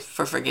request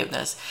for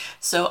forgiveness.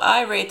 So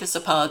I rate this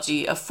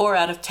apology a 4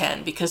 out of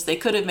 10 because they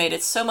could have made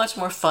it so much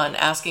more fun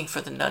asking for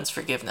the nuns'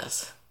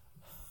 forgiveness.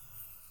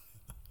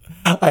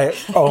 I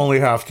only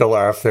have to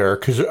laugh there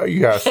because,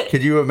 yes,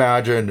 could you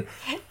imagine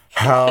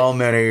how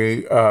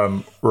many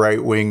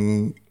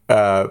right-wing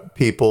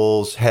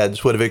people's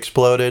heads would have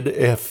exploded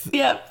if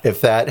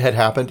that had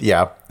happened?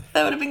 Yeah.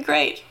 That would have been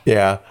great.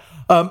 Yeah.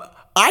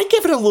 I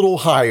give it a little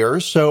higher,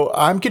 so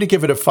I'm going to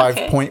give it a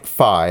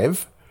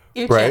 5.5.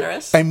 You're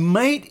generous. I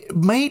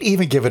might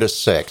even give it a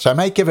 6. I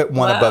might give it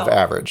one above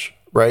average,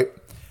 right?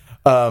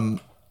 And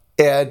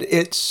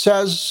it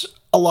says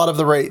a lot of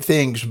the right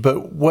things,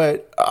 but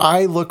what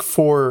I look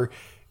for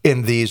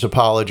in these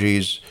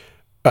apologies,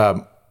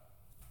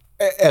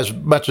 as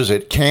much as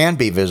it can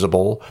be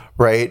visible,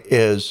 right,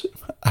 is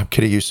I'm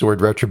going to use the word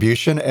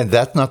retribution, and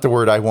that's not the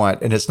word I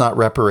want, and it's not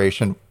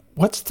reparation.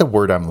 What's the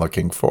word I'm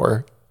looking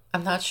for?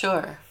 I'm not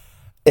sure.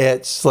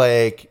 It's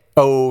like,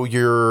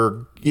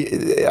 you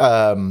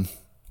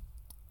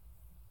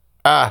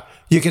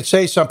can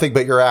say something,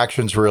 but your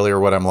actions really are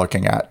what I'm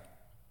looking at.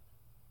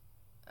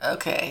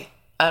 Okay.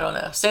 I don't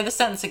know. Say the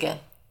sentence again.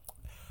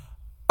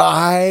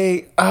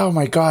 Oh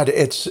my God.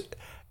 It's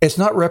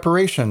not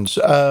reparations.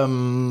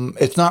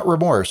 It's not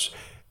remorse.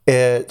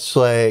 It's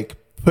like,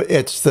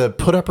 it's the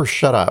put up or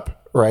shut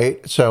up,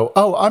 right? So,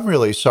 I'm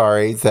really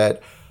sorry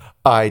that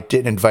I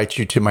didn't invite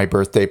you to my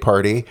birthday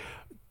party,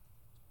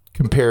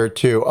 compared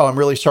to, I'm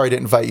really sorry I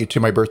didn't invite you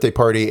to my birthday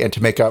party, and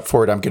to make up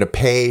for it, I'm going to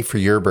pay for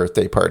your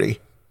birthday party.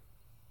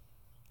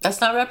 That's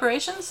not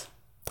reparations?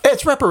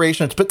 It's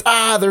reparations, but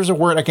there's a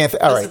word I can't.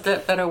 All right, is it a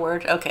better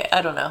word? Okay,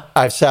 I don't know.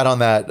 I've sat on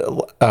that.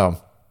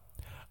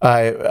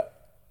 I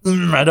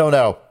don't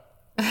know.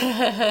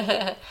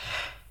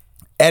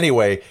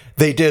 Anyway,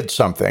 they did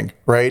something,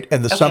 right?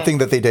 And the something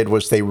that they did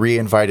was they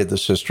re-invited the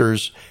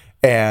sisters,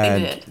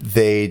 and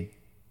they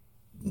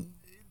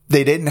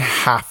didn't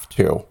have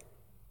to.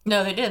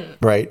 No, they didn't.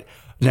 Right.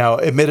 Now,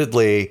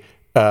 admittedly,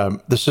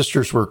 the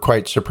sisters were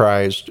quite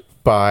surprised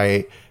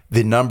by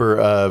the number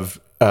of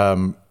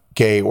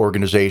gay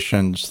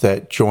organizations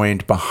that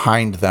joined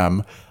behind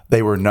them.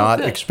 They were not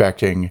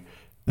expecting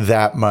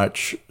that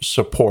much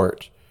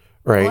support,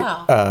 right?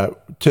 Wow.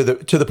 To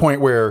the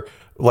point where,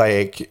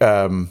 like,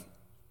 I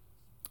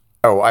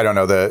don't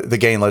know, the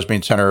Gay and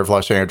Lesbian Center of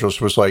Los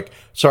Angeles was like,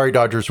 sorry,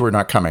 Dodgers, we're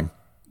not coming.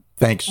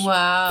 Thanks.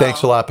 Wow.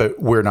 Thanks a lot, but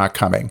we're not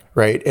coming.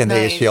 Right. And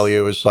Nice. the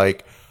ACLU was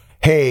like,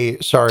 hey,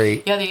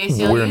 sorry, Yeah, the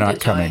ACLU we're not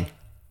did coming. join.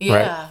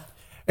 Yeah.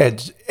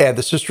 Right. And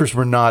the sisters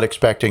were not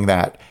expecting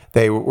that.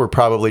 They were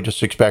probably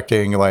just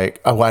expecting like,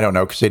 oh, I don't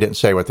know, because they didn't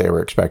say what they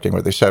were expecting.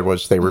 What they said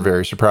was they were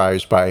very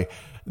surprised by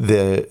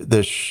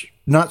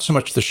not so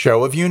much the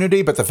show of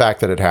unity, but the fact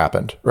that it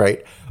happened,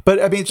 right?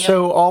 But I mean,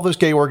 so all those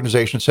gay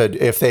organizations said,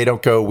 if they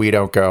don't go, we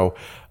don't go.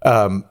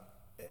 The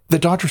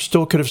Dodgers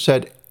still could have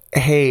said,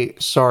 hey,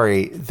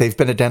 sorry, they've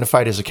been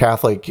identified as a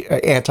Catholic,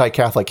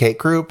 anti-Catholic hate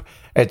group,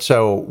 and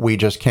so we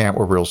just can't.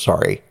 We're real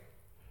sorry.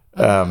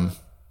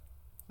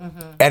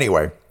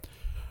 Anyway,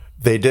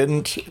 they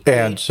didn't,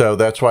 and so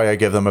that's why I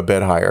give them a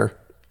bit higher.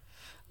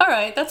 All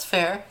right, that's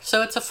fair.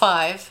 So it's a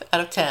 5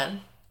 out of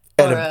 10.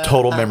 And a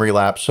total memory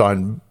lapse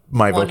on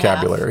my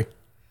vocabulary.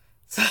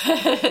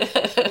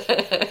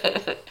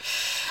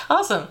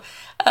 Awesome.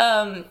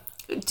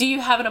 Do you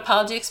have an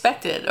apology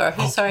expected, or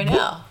who's sorry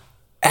now?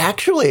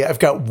 Actually, I've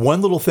got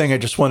one little thing I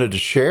just wanted to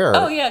share.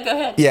 Oh, yeah, go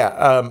ahead.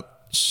 Yeah.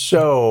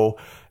 So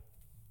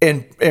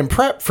in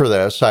prep for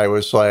this, I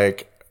was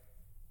like,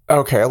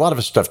 okay, a lot of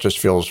this stuff just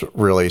feels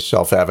really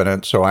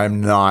self-evident, so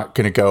I'm not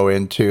going to go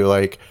into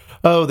like,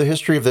 oh, the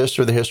history of this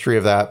or the history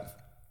of that.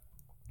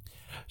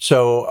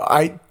 So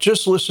I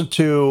just listened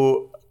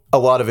to a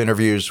lot of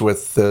interviews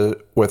with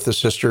the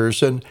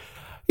sisters, and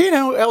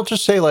I'll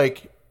just say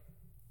like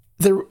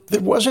there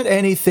wasn't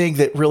anything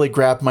that really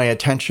grabbed my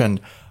attention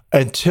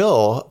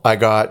until I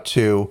got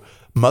to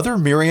Mother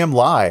Miriam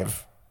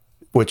Live,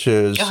 which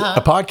is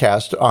a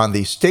podcast on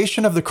the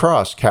Station of the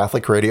Cross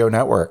Catholic Radio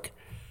Network.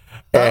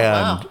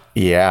 And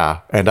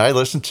and I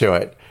listened to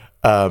it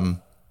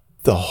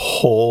the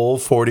whole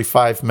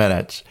 45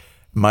 minutes.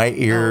 My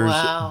ears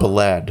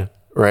bled,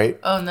 right?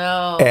 Oh,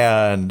 no.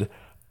 And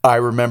I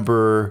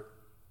remember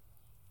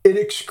in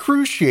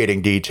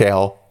excruciating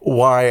detail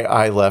why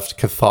I left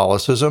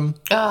Catholicism.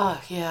 Oh,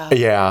 yeah.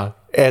 Yeah.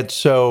 And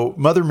so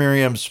Mother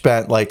Miriam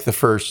spent like the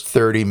first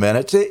 30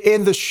 minutes.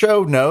 In the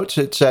show notes,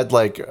 it said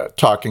like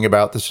talking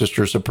about the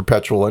Sisters of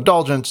Perpetual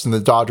Indulgence and the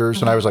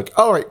Dodgers. And I was like,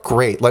 all right,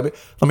 great. Let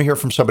me hear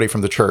from somebody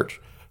from the church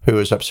who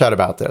is upset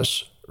about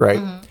this,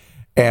 right?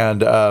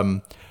 And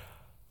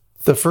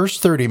the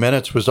first 30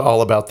 minutes was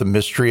all about the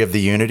mystery of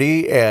the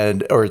unity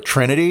or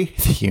Trinity.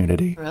 The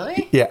unity.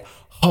 Really? Yeah.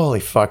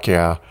 Holy fuck,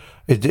 yeah.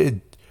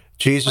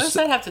 Jesus. What does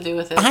that have to do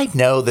with it? I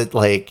know that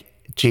like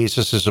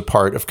Jesus is a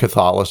part of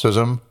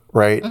Catholicism,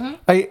 right?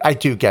 I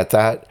do get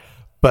that.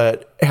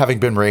 But having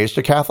been raised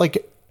a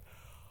Catholic,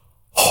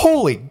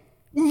 holy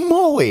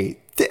moly,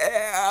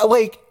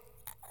 like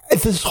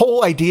this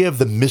whole idea of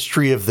the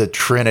mystery of the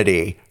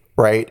Trinity,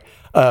 right,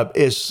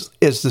 is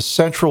the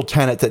central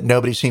tenet that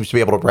nobody seems to be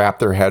able to wrap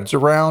their heads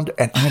around,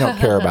 and I don't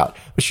care about.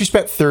 But she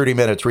spent 30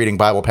 minutes reading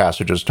Bible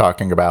passages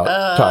talking about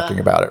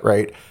it,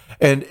 right?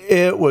 And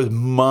it was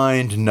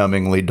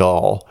mind-numbingly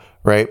dull,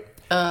 right?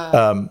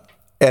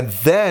 And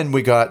then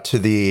we got to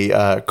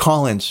the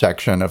call-in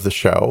section of the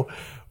show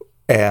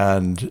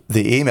and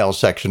the email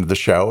section of the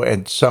show,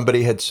 and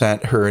somebody had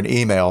sent her an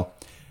email.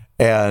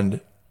 And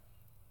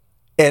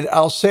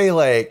I'll say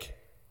like,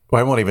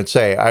 well, I won't even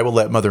say, I will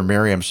let Mother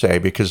Miriam say,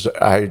 because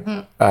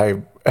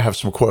I have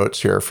some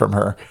quotes here from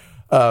her.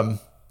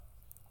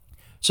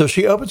 So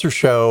she opens her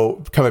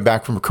show coming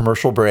back from a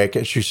commercial break,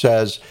 and she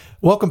says,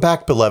 "Welcome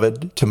back,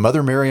 beloved, to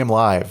Mother Miriam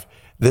Live.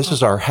 This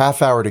is our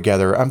half hour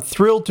together. I'm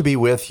thrilled to be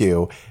with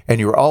you, and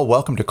you're all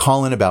welcome to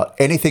call in about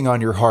anything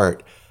on your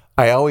heart.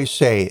 I always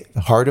say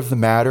the heart of the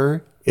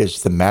matter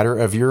is the matter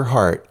of your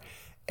heart.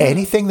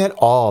 Anything at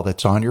all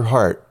that's on your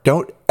heart,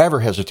 don't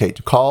ever hesitate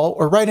to call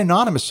or write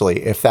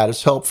anonymously if that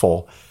is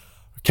helpful."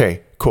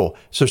 Okay, cool.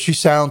 So she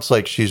sounds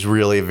like she's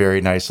really a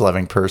very nice,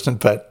 loving person,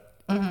 but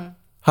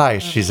hi,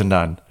 she's a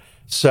nun.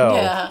 So,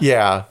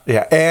 yeah.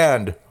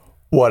 And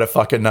what a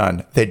fucking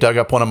nun. They dug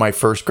up one of my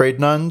first grade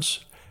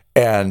nuns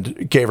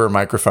and gave her a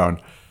microphone.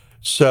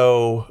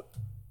 So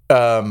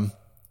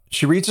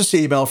she reads this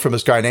email from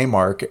this guy named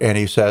Mark, and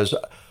he says,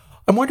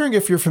 "I'm wondering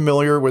if you're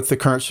familiar with the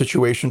current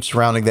situation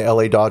surrounding the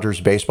LA Dodgers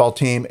baseball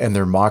team and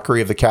their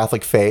mockery of the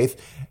Catholic faith,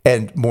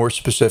 and more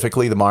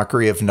specifically, the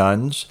mockery of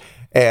nuns.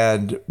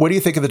 And what do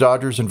you think of the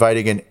Dodgers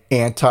inviting an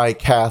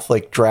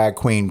anti-Catholic drag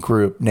queen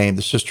group named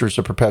the Sisters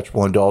of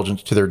Perpetual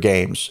Indulgence to their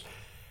games?"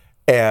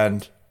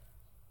 And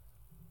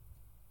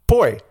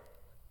boy,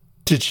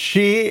 did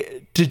she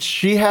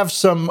have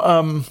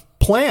some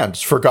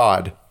plans for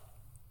God?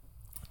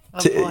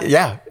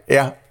 Yeah.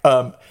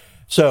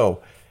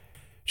 So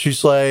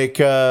she's like,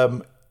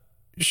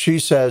 she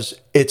says,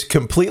 "It's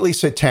completely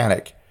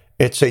satanic.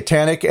 It's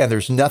satanic, and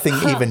there's nothing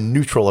even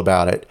neutral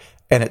about it.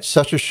 And it's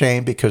such a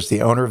shame because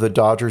the owner of the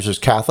Dodgers is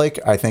Catholic.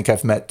 I think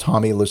I've met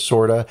Tommy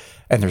Lasorda,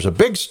 and there's a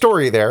big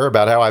story there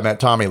about how I met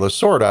Tommy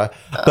Lasorda,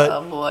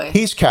 but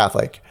he's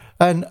Catholic.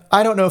 And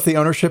I don't know if the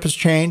ownership has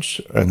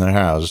changed, and there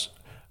has,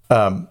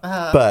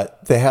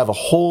 but they have a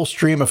whole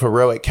stream of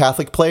heroic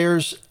Catholic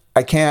players.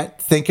 I can't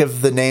think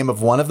of the name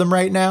of one of them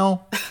right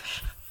now."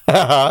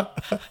 But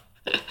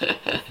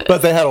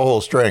they had a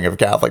whole string of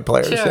Catholic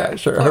players.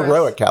 Sure.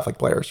 Heroic Catholic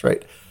players,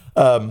 right?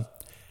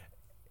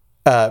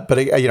 but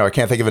I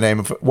can't think of a name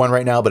of one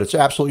right now, but it's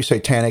absolutely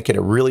satanic and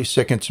it really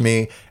sickens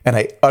me. And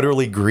I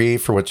utterly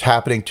grieve for what's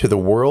happening to the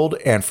world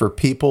and for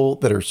people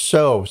that are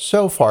so,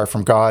 so far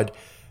from God.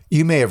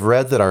 You may have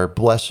read that our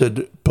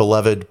blessed,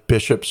 beloved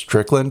Bishop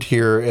Strickland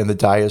here in the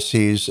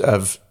Diocese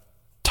of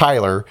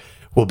Tyler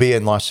will be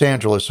in Los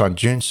Angeles on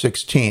June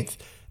 16th,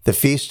 the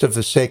Feast of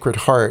the Sacred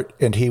Heart,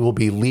 and he will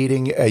be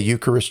leading a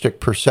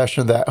Eucharistic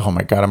procession oh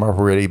my God, I'm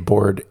already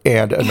bored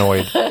and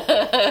annoyed.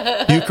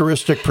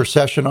 Eucharistic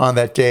procession on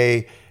that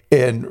day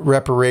in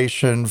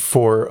reparation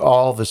for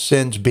all the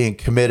sins being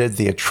committed,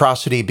 the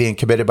atrocity being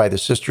committed by the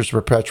Sisters of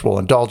Perpetual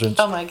Indulgence.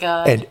 Oh my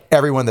God. And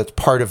everyone that's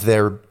part of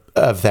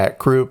that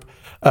group.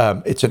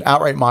 It's an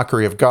outright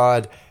mockery of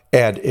God.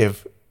 And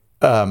if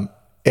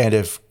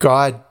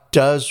God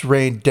does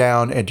rain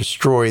down and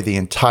destroy the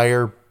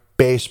entire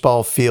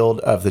baseball field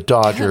of the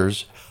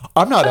Dodgers,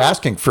 I'm not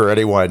asking for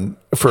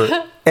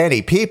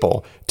any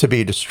people to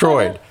be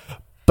destroyed,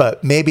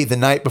 but maybe the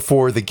night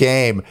before the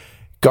game,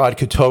 God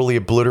could totally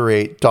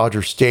obliterate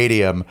Dodger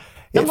Stadium.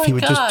 If he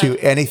would just do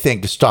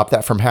anything to stop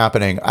that from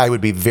happening, I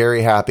would be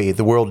very happy.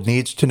 The world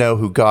needs to know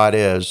who God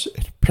is.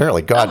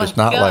 Apparently, God does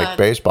not like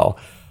baseball.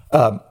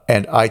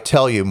 And I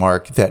tell you,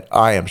 Mark, that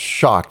I am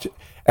shocked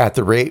at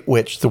the rate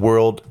which the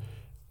world,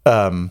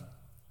 whole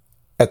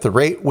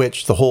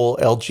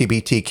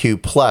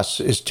LGBTQ plus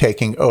is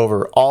taking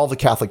over all the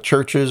Catholic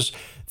churches,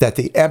 that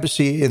the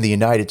embassy in the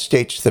United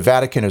States, the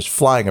Vatican, is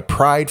flying a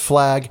pride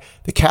flag,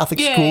 the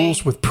Catholic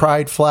schools with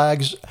pride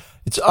flags.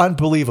 It's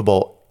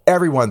unbelievable.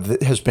 Everyone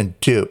that has been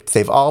duped.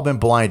 They've all been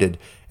blinded,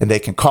 and they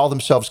can call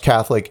themselves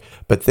Catholic,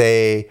 but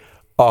they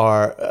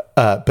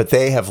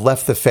have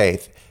left the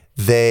faith.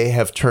 They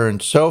have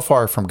turned so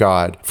far from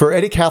God. For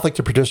any Catholic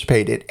to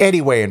participate in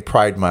any way in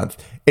Pride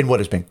Month, in what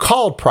has been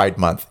called Pride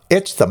Month,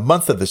 it's the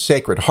month of the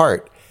Sacred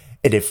Heart.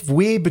 And if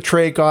we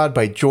betray God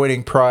by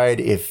joining Pride,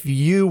 if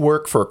you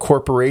work for a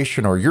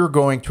corporation or you're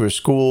going to a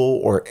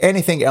school or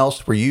anything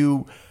else where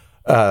you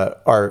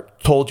are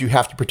told you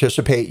have to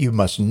participate, you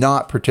must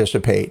not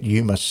participate.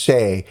 You must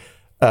say,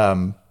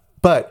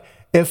 but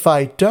if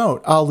I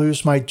don't, I'll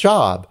lose my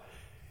job.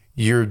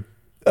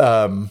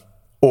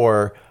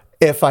 Or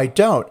if I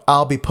don't,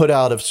 I'll be put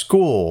out of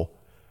school.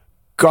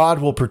 God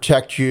will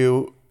protect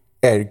you,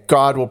 and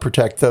God will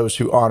protect those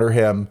who honor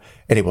him,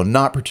 and he will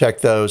not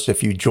protect those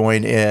if you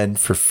join in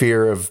for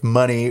fear of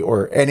money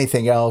or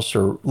anything else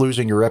or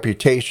losing your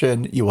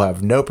reputation. You will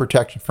have no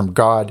protection from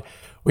God.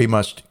 We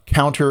must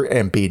counter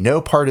and be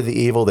no part of the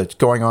evil that's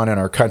going on in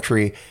our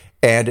country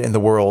and in the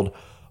world.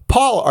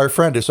 Paul, our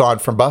friend, is on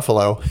from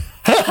Buffalo.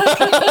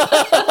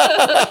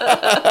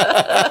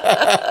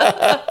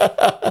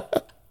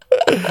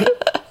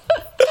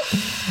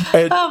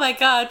 And, oh my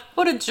God,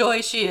 what a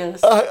joy she is.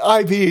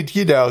 I mean,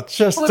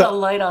 just... What a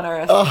light on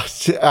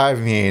earth. I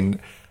mean,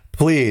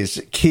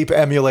 please keep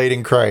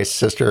emulating Christ,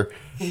 sister.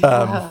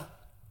 Yeah.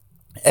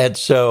 And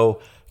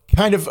so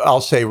kind of,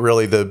 I'll say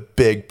really the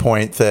big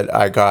point that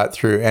I got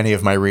through any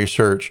of my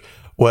research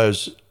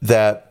was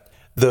that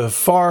the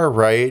far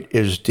right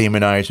is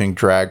demonizing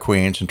drag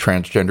queens and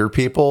transgender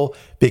people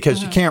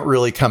because you can't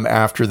really come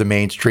after the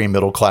mainstream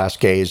middle class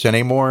gays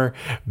anymore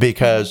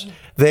because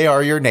they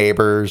are your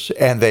neighbors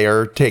and they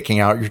are taking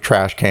out your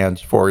trash cans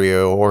for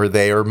you, or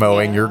they are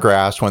mowing your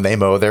grass when they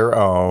mow their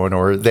own,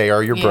 or they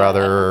are your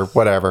brother or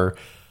whatever.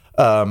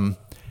 And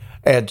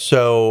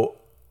so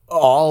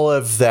all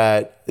of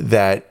that,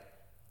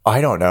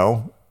 I don't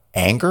know,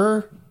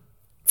 anger,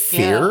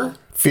 fear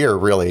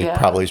really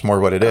probably is more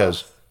what it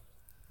is.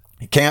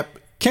 It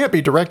can't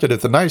be directed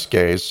at the nice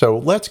gays. So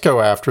let's go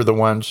after the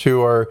ones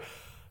who are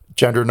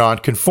gender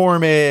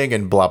non-conforming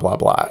and blah, blah,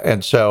 blah.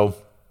 And so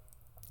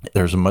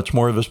there's much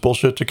more of this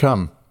bullshit to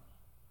come.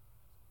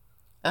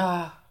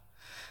 I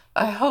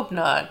hope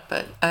not,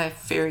 but I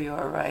fear you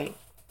are right.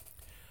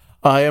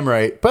 I am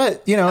right.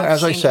 But,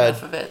 as I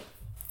said,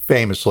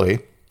 famously,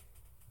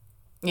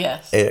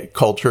 yes,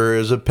 culture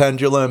is a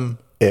pendulum.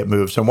 It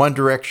moves in one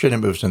direction, it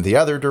moves in the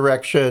other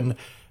direction.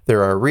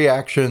 There are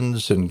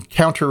reactions and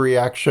counter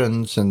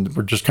reactions, and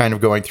we're just kind of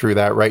going through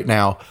that right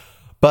now.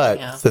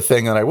 But the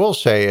thing that I will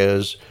say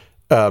is,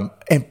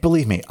 and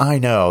believe me, I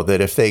know that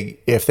if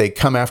they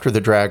come after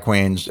the drag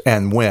queens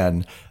and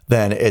win,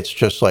 then it's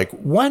just like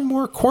one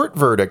more court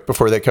verdict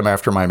before they come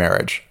after my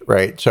marriage,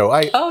 right? So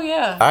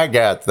I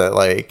get that,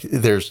 like,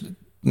 there's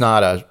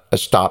not a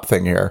stop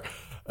thing here.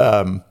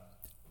 And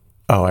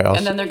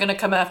then they're going to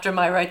come after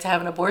my right to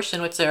have an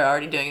abortion, which they're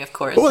already doing, of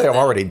course. Well, they've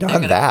already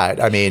done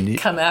that. I mean,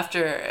 come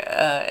after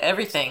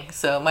everything.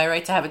 So my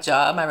right to have a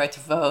job, my right to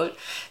vote.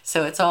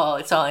 So it's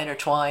all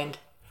intertwined.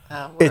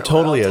 It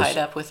totally we're all is tied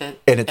up with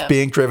it, and it's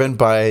being driven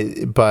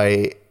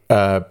by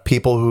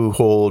people who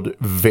hold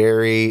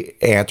very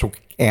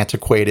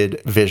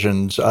antiquated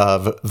visions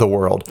of the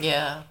world.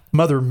 Yeah,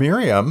 Mother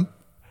Miriam,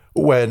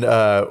 when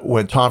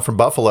Tom from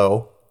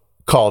Buffalo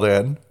called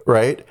in,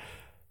 right?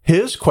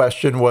 His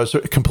question was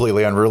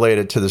completely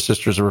unrelated to the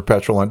Sisters of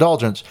Perpetual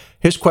Indulgence.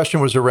 His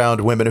question was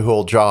around women who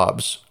hold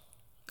jobs.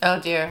 Oh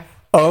dear.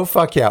 Oh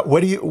fuck yeah!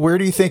 Where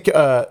do you think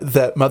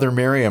that Mother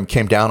Miriam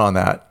came down on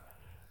that?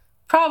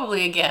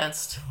 Probably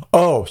against.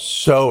 Oh,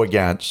 so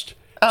against.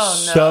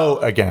 Oh, no. So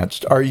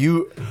against. Are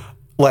you,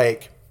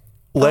 like,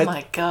 Oh,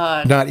 my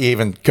God. not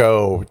even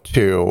go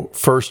to,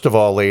 first of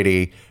all,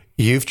 lady,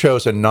 you've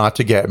chosen not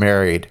to get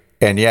married,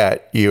 and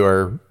yet you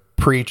are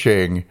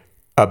preaching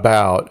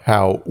about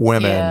how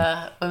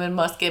women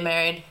must get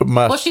married.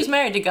 Well, she's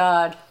married to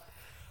God.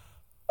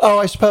 Oh,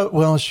 I suppose,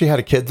 well, she had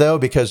a kid, though,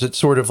 because it's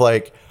sort of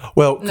like,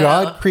 well, No.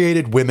 God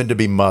created women to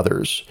be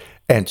mothers.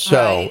 And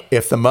so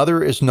if the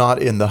mother is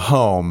not in the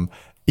home,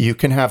 you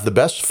can have the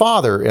best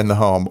father in the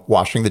home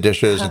washing the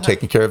dishes and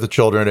taking care of the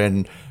children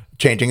and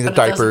changing the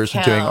diapers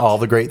and doing all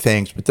the great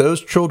things. But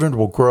those children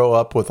will grow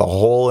up with a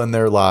hole in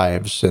their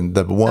lives, and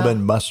the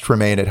woman must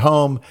remain at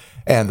home,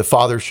 and the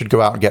father should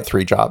go out and get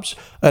 3 jobs.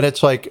 And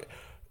it's like,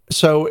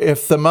 so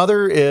if the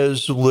mother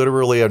is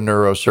literally a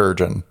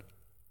neurosurgeon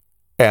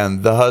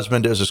and the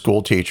husband is a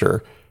school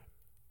teacher,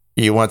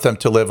 you want them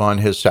to live on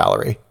his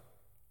salary.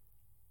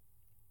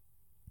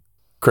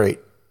 Great.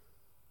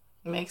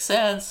 Makes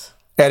sense.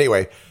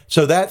 Anyway,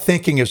 so that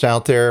thinking is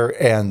out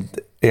there, and,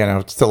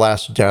 it's the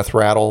last death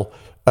rattle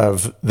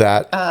of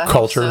that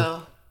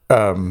culture.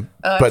 I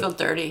feel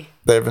dirty.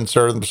 They've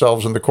inserted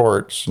themselves in the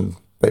courts, and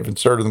they've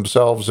inserted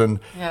themselves in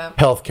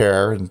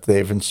healthcare, and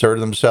they've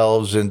inserted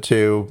themselves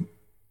into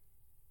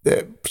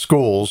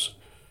schools,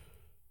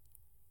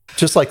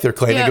 just like they're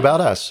claiming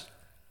about us.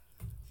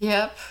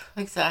 Yep,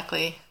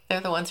 exactly. They're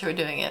the ones who are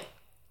doing it.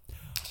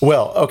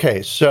 Well,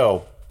 okay,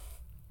 so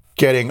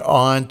getting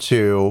on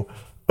to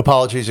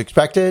apologies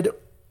expected,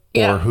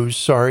 or who's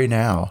sorry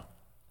now?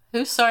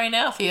 Who's sorry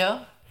now,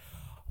 Theo?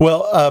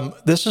 Well,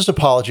 this is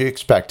apology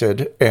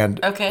expected, and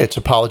it's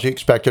apology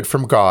expected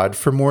from God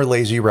for more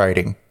lazy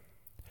writing.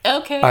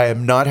 Okay. I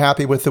am not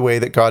happy with the way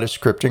that God is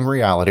scripting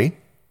reality,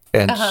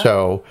 and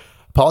so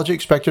apology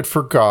expected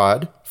for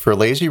God for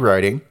lazy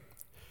writing.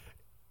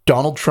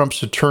 Donald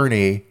Trump's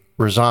attorney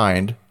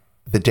resigned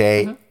the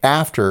day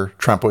after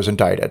Trump was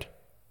indicted,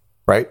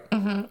 right?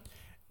 Mm-hmm.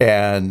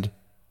 And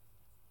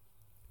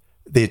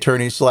the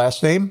attorney's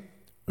last name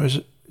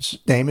is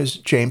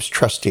James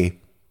Trusty.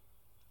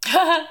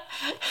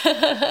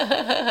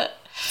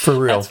 For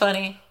real. That's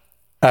funny.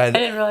 And, I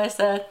didn't realize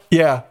that.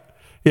 Yeah.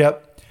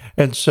 Yep.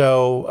 And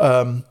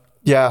so,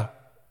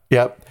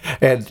 yep.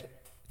 And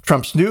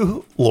Trump's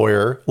new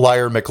lawyer,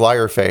 Liar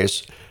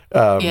McLiarface,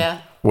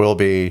 will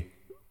be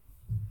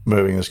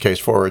moving this case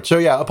forward. So,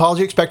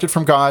 apology expected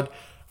from God.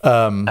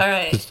 All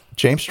right.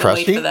 James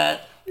Trusty? Wait for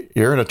that.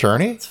 You're an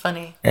attorney? It's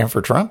funny. And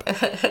for Trump?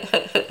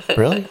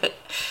 Really?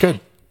 Good.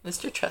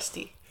 Mr.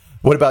 Trusty.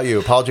 What about you?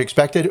 Apology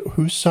expected?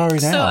 Who's sorry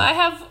now? So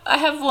I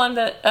have one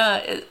that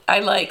I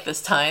like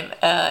this time,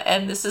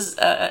 and this is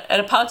an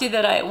apology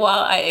that while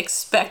I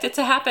expect it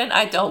to happen,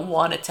 I don't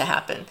want it to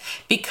happen,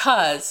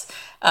 because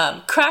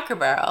Cracker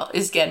Barrel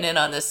is getting in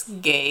on this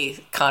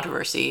gay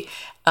controversy,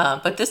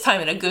 but this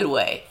time in a good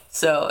way.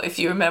 So if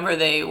you remember,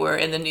 they were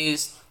in the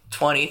news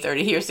 20,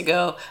 30 years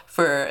ago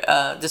for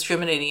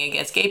discriminating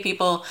against gay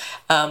people.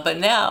 But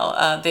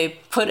now they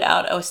put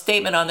out a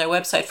statement on their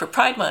website for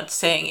Pride Month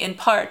saying, in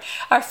part,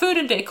 our food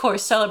and decor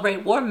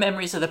celebrate warm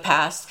memories of the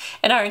past,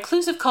 and our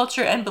inclusive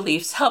culture and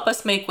beliefs help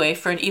us make way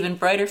for an even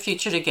brighter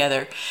future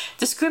together.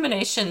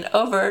 Discrimination,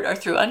 overt or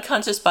through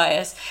unconscious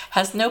bias,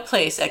 has no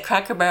place at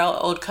Cracker Barrel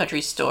Old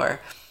Country Store.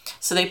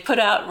 So they put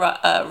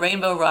out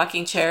rainbow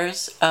rocking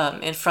chairs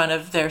in front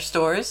of their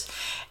stores.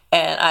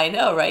 And I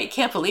know, right? You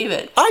can't believe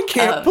it. I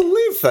can't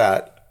believe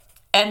that.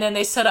 And then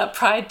they set up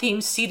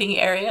Pride-themed seating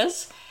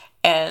areas.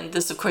 And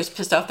this, of course,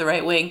 pissed off the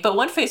right wing. But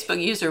one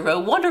Facebook user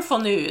wrote, "Wonderful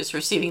news,"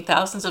 receiving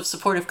thousands of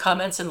supportive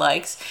comments and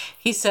likes.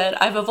 He said,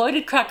 "I've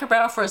avoided Cracker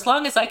Barrel for as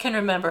long as I can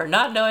remember,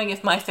 not knowing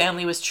if my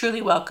family was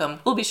truly welcome.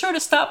 We'll be sure to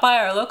stop by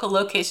our local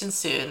location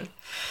soon."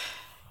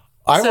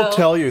 I will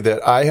tell you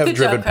that I have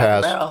driven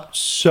past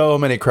so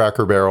many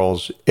Cracker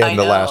Barrels in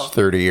the last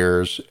 30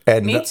 years.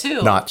 And me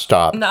too. Not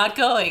stopped. Not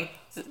going.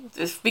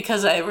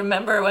 Because I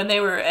remember when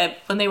they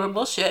were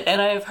bullshit, and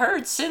I've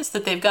heard since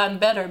that they've gotten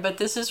better, but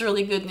this is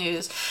really good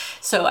news.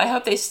 So I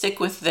hope they stick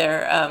with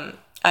their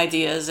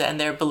ideas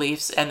and their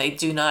beliefs, and they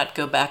do not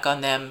go back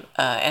on them,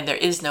 and there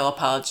is no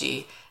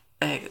apology.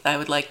 I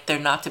would like there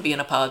not to be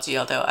an apology,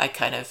 although I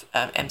kind of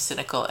am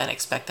cynical and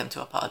expect them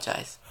to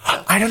apologize.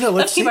 So I don't know.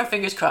 Let's keep our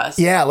fingers crossed.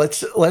 Yeah,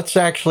 let's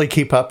actually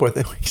keep up with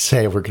it. We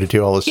say we're going to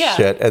do all this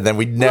shit, and then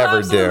we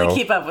never do.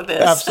 Keep up with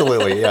this.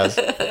 Absolutely, yes.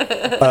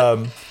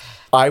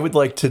 I would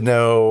like to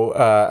know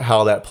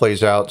how that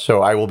plays out,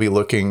 so I will be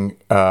looking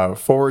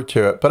forward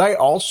to it. But I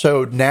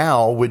also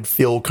now would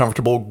feel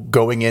comfortable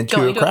going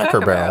into a Cracker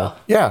Barrel.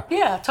 Yeah.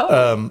 Yeah,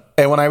 totally.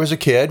 And when I was a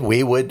kid,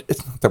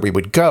 it's not that we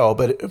would go,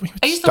 but we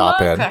would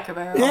stop in. Cracker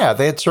Barrel. Yeah,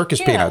 they had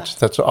circus peanuts.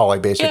 That's all I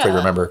basically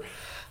remember.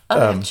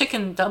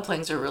 Chicken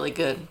dumplings are really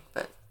good.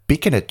 But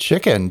speaking of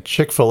chicken,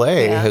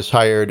 Chick-fil-A has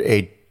hired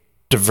a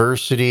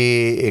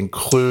diversity,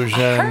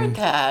 inclusion, I heard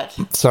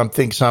that.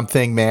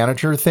 something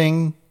manager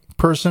thing.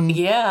 Person?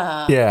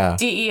 Yeah.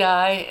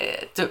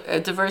 DEI,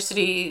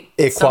 diversity,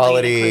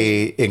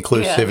 equality,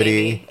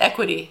 inclusivity,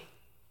 equity.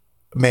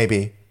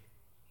 Maybe.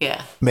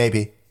 Yeah.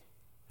 Maybe.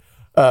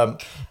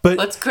 But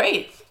it's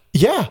great.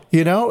 Yeah,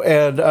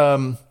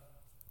 and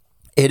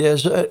it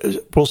is.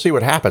 We'll see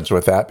what happens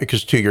with that,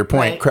 because to your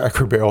point, Right.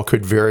 Cracker Barrel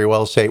could very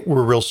well say,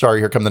 "We're real sorry.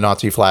 Here come the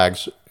Nazi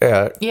flags.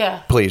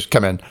 Please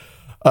come in."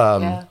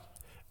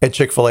 And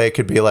Chick-fil-A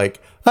could be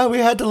like, "Oh, we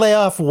had to lay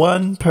off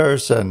one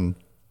person.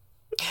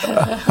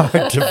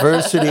 Our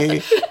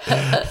diversity,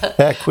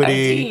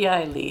 equity,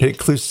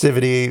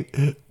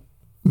 inclusivity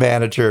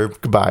manager.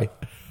 Goodbye."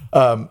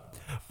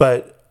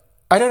 But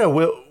I don't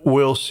know.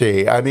 We'll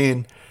see. I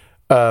mean,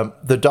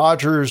 the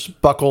Dodgers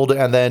buckled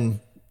and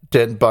then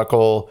didn't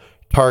buckle.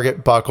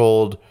 Target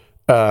buckled,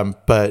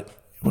 but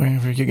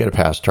you get a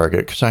pass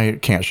Target, because I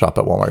can't shop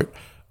at Walmart.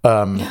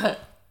 And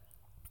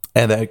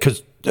then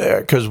because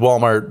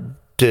Walmart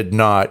did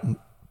not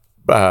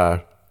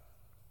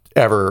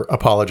ever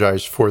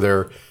apologize for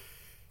their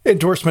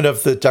endorsement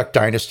of the Duck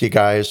Dynasty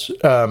guys,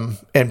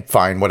 and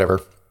fine,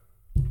 whatever.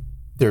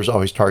 There's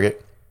always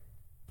Target.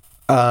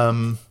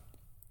 And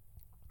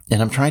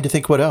I'm trying to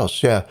think what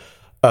else. Yeah.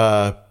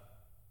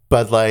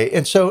 Bud Light.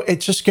 And so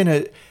it's just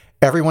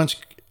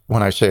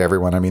when I say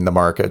everyone, I mean the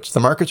markets. The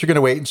markets are going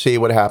to wait and see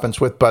what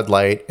happens with Bud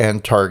Light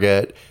and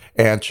Target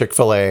and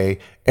Chick-fil-A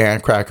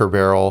and Cracker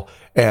Barrel,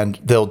 and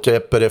they'll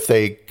dip. But if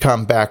they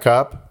come back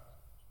up,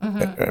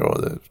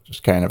 well,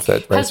 just kind of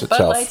that writes itself. Has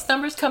Bud Light's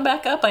numbers come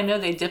back up? I know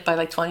they dipped by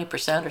like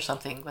 20% or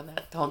something when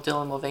that whole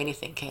Dylan Mulvaney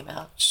thing came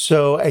out.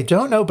 So I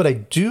don't know, but I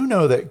do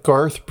know that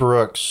Garth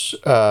Brooks,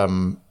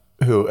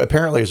 who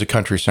apparently is a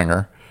country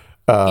singer,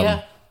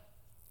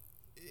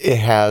 it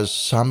has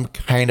some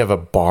kind of a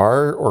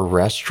bar or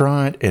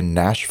restaurant in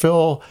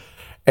Nashville,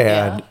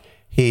 and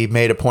he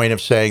made a point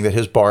of saying that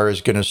his bar is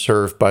going to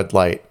serve Bud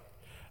Light.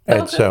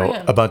 And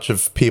so a bunch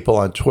of people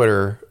on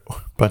Twitter, a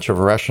bunch of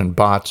Russian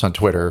bots on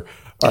Twitter,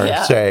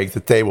 are saying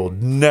that they will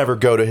never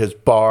go to his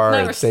bar.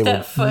 Never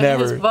step foot in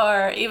his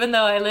bar, even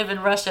though I live in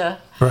Russia.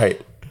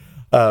 Right.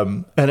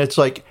 And it's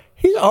like,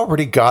 he's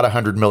already got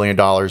 $100 million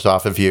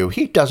off of you.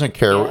 He doesn't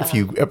care if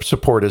you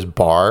support his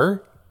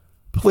bar.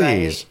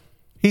 Please. Right.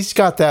 He's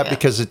got that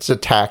because it's a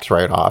tax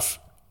write-off.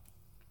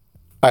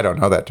 I don't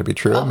know that to be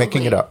true. I'm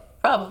making it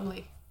up.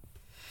 Probably.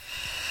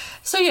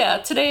 So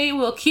today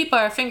we'll keep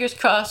our fingers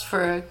crossed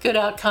for good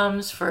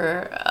outcomes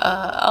for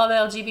all the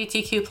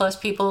LGBTQ plus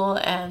people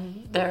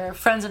and their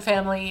friends and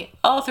family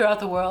all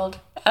throughout the world,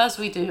 as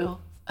we do.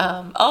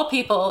 All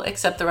people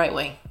except the right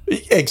wing.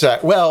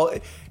 Exactly. Well,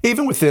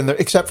 even within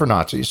except for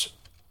Nazis.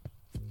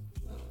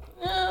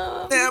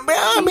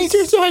 I mean,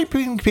 there's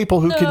right-wing people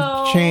who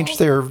can change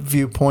their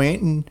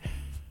viewpoint, and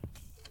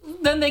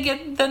then they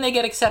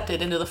get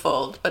accepted into the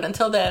fold. But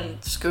until then,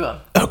 screw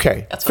them.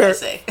 Okay, that's what I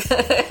say.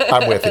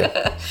 I'm with you.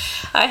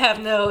 I have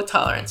no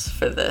tolerance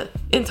for the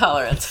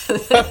intolerant.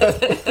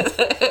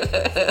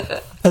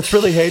 That's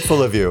really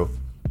hateful of you.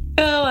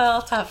 Oh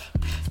well, tough.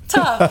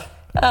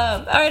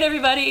 All right,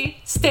 everybody,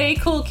 stay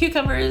cool,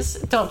 cucumbers.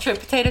 Don't trip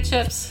potato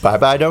chips.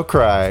 Bye, don't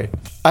cry.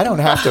 I don't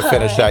have to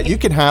finish that. You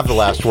can have the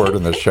last word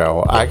in the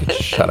show. I can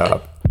shut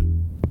up.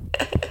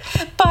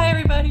 Bye,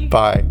 everybody.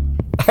 Bye.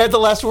 I had the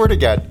last word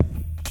again.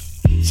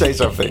 Say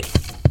something.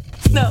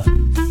 No.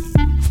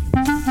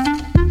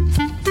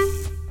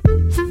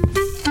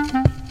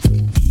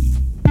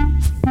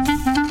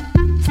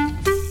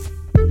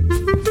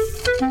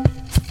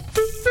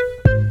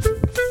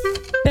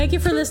 Thank you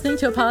for listening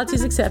to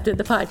Apologies Accepted,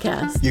 the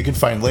podcast. You can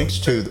find links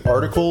to the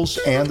articles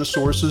and the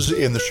sources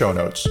in the show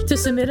notes. To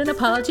submit an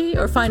apology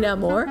or find out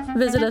more,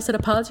 visit us at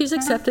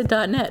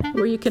apologiesaccepted.net,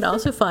 where you can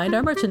also find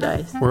our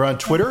merchandise. We're on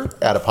Twitter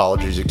at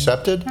Apologies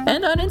Accepted.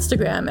 And on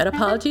Instagram at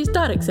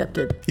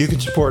apologies.accepted. You can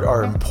support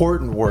our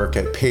important work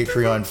at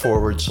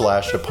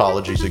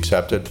Patreon.com/Apologies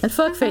Accepted. And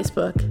fuck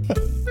Facebook.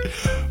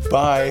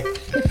 Bye.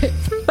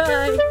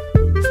 Bye.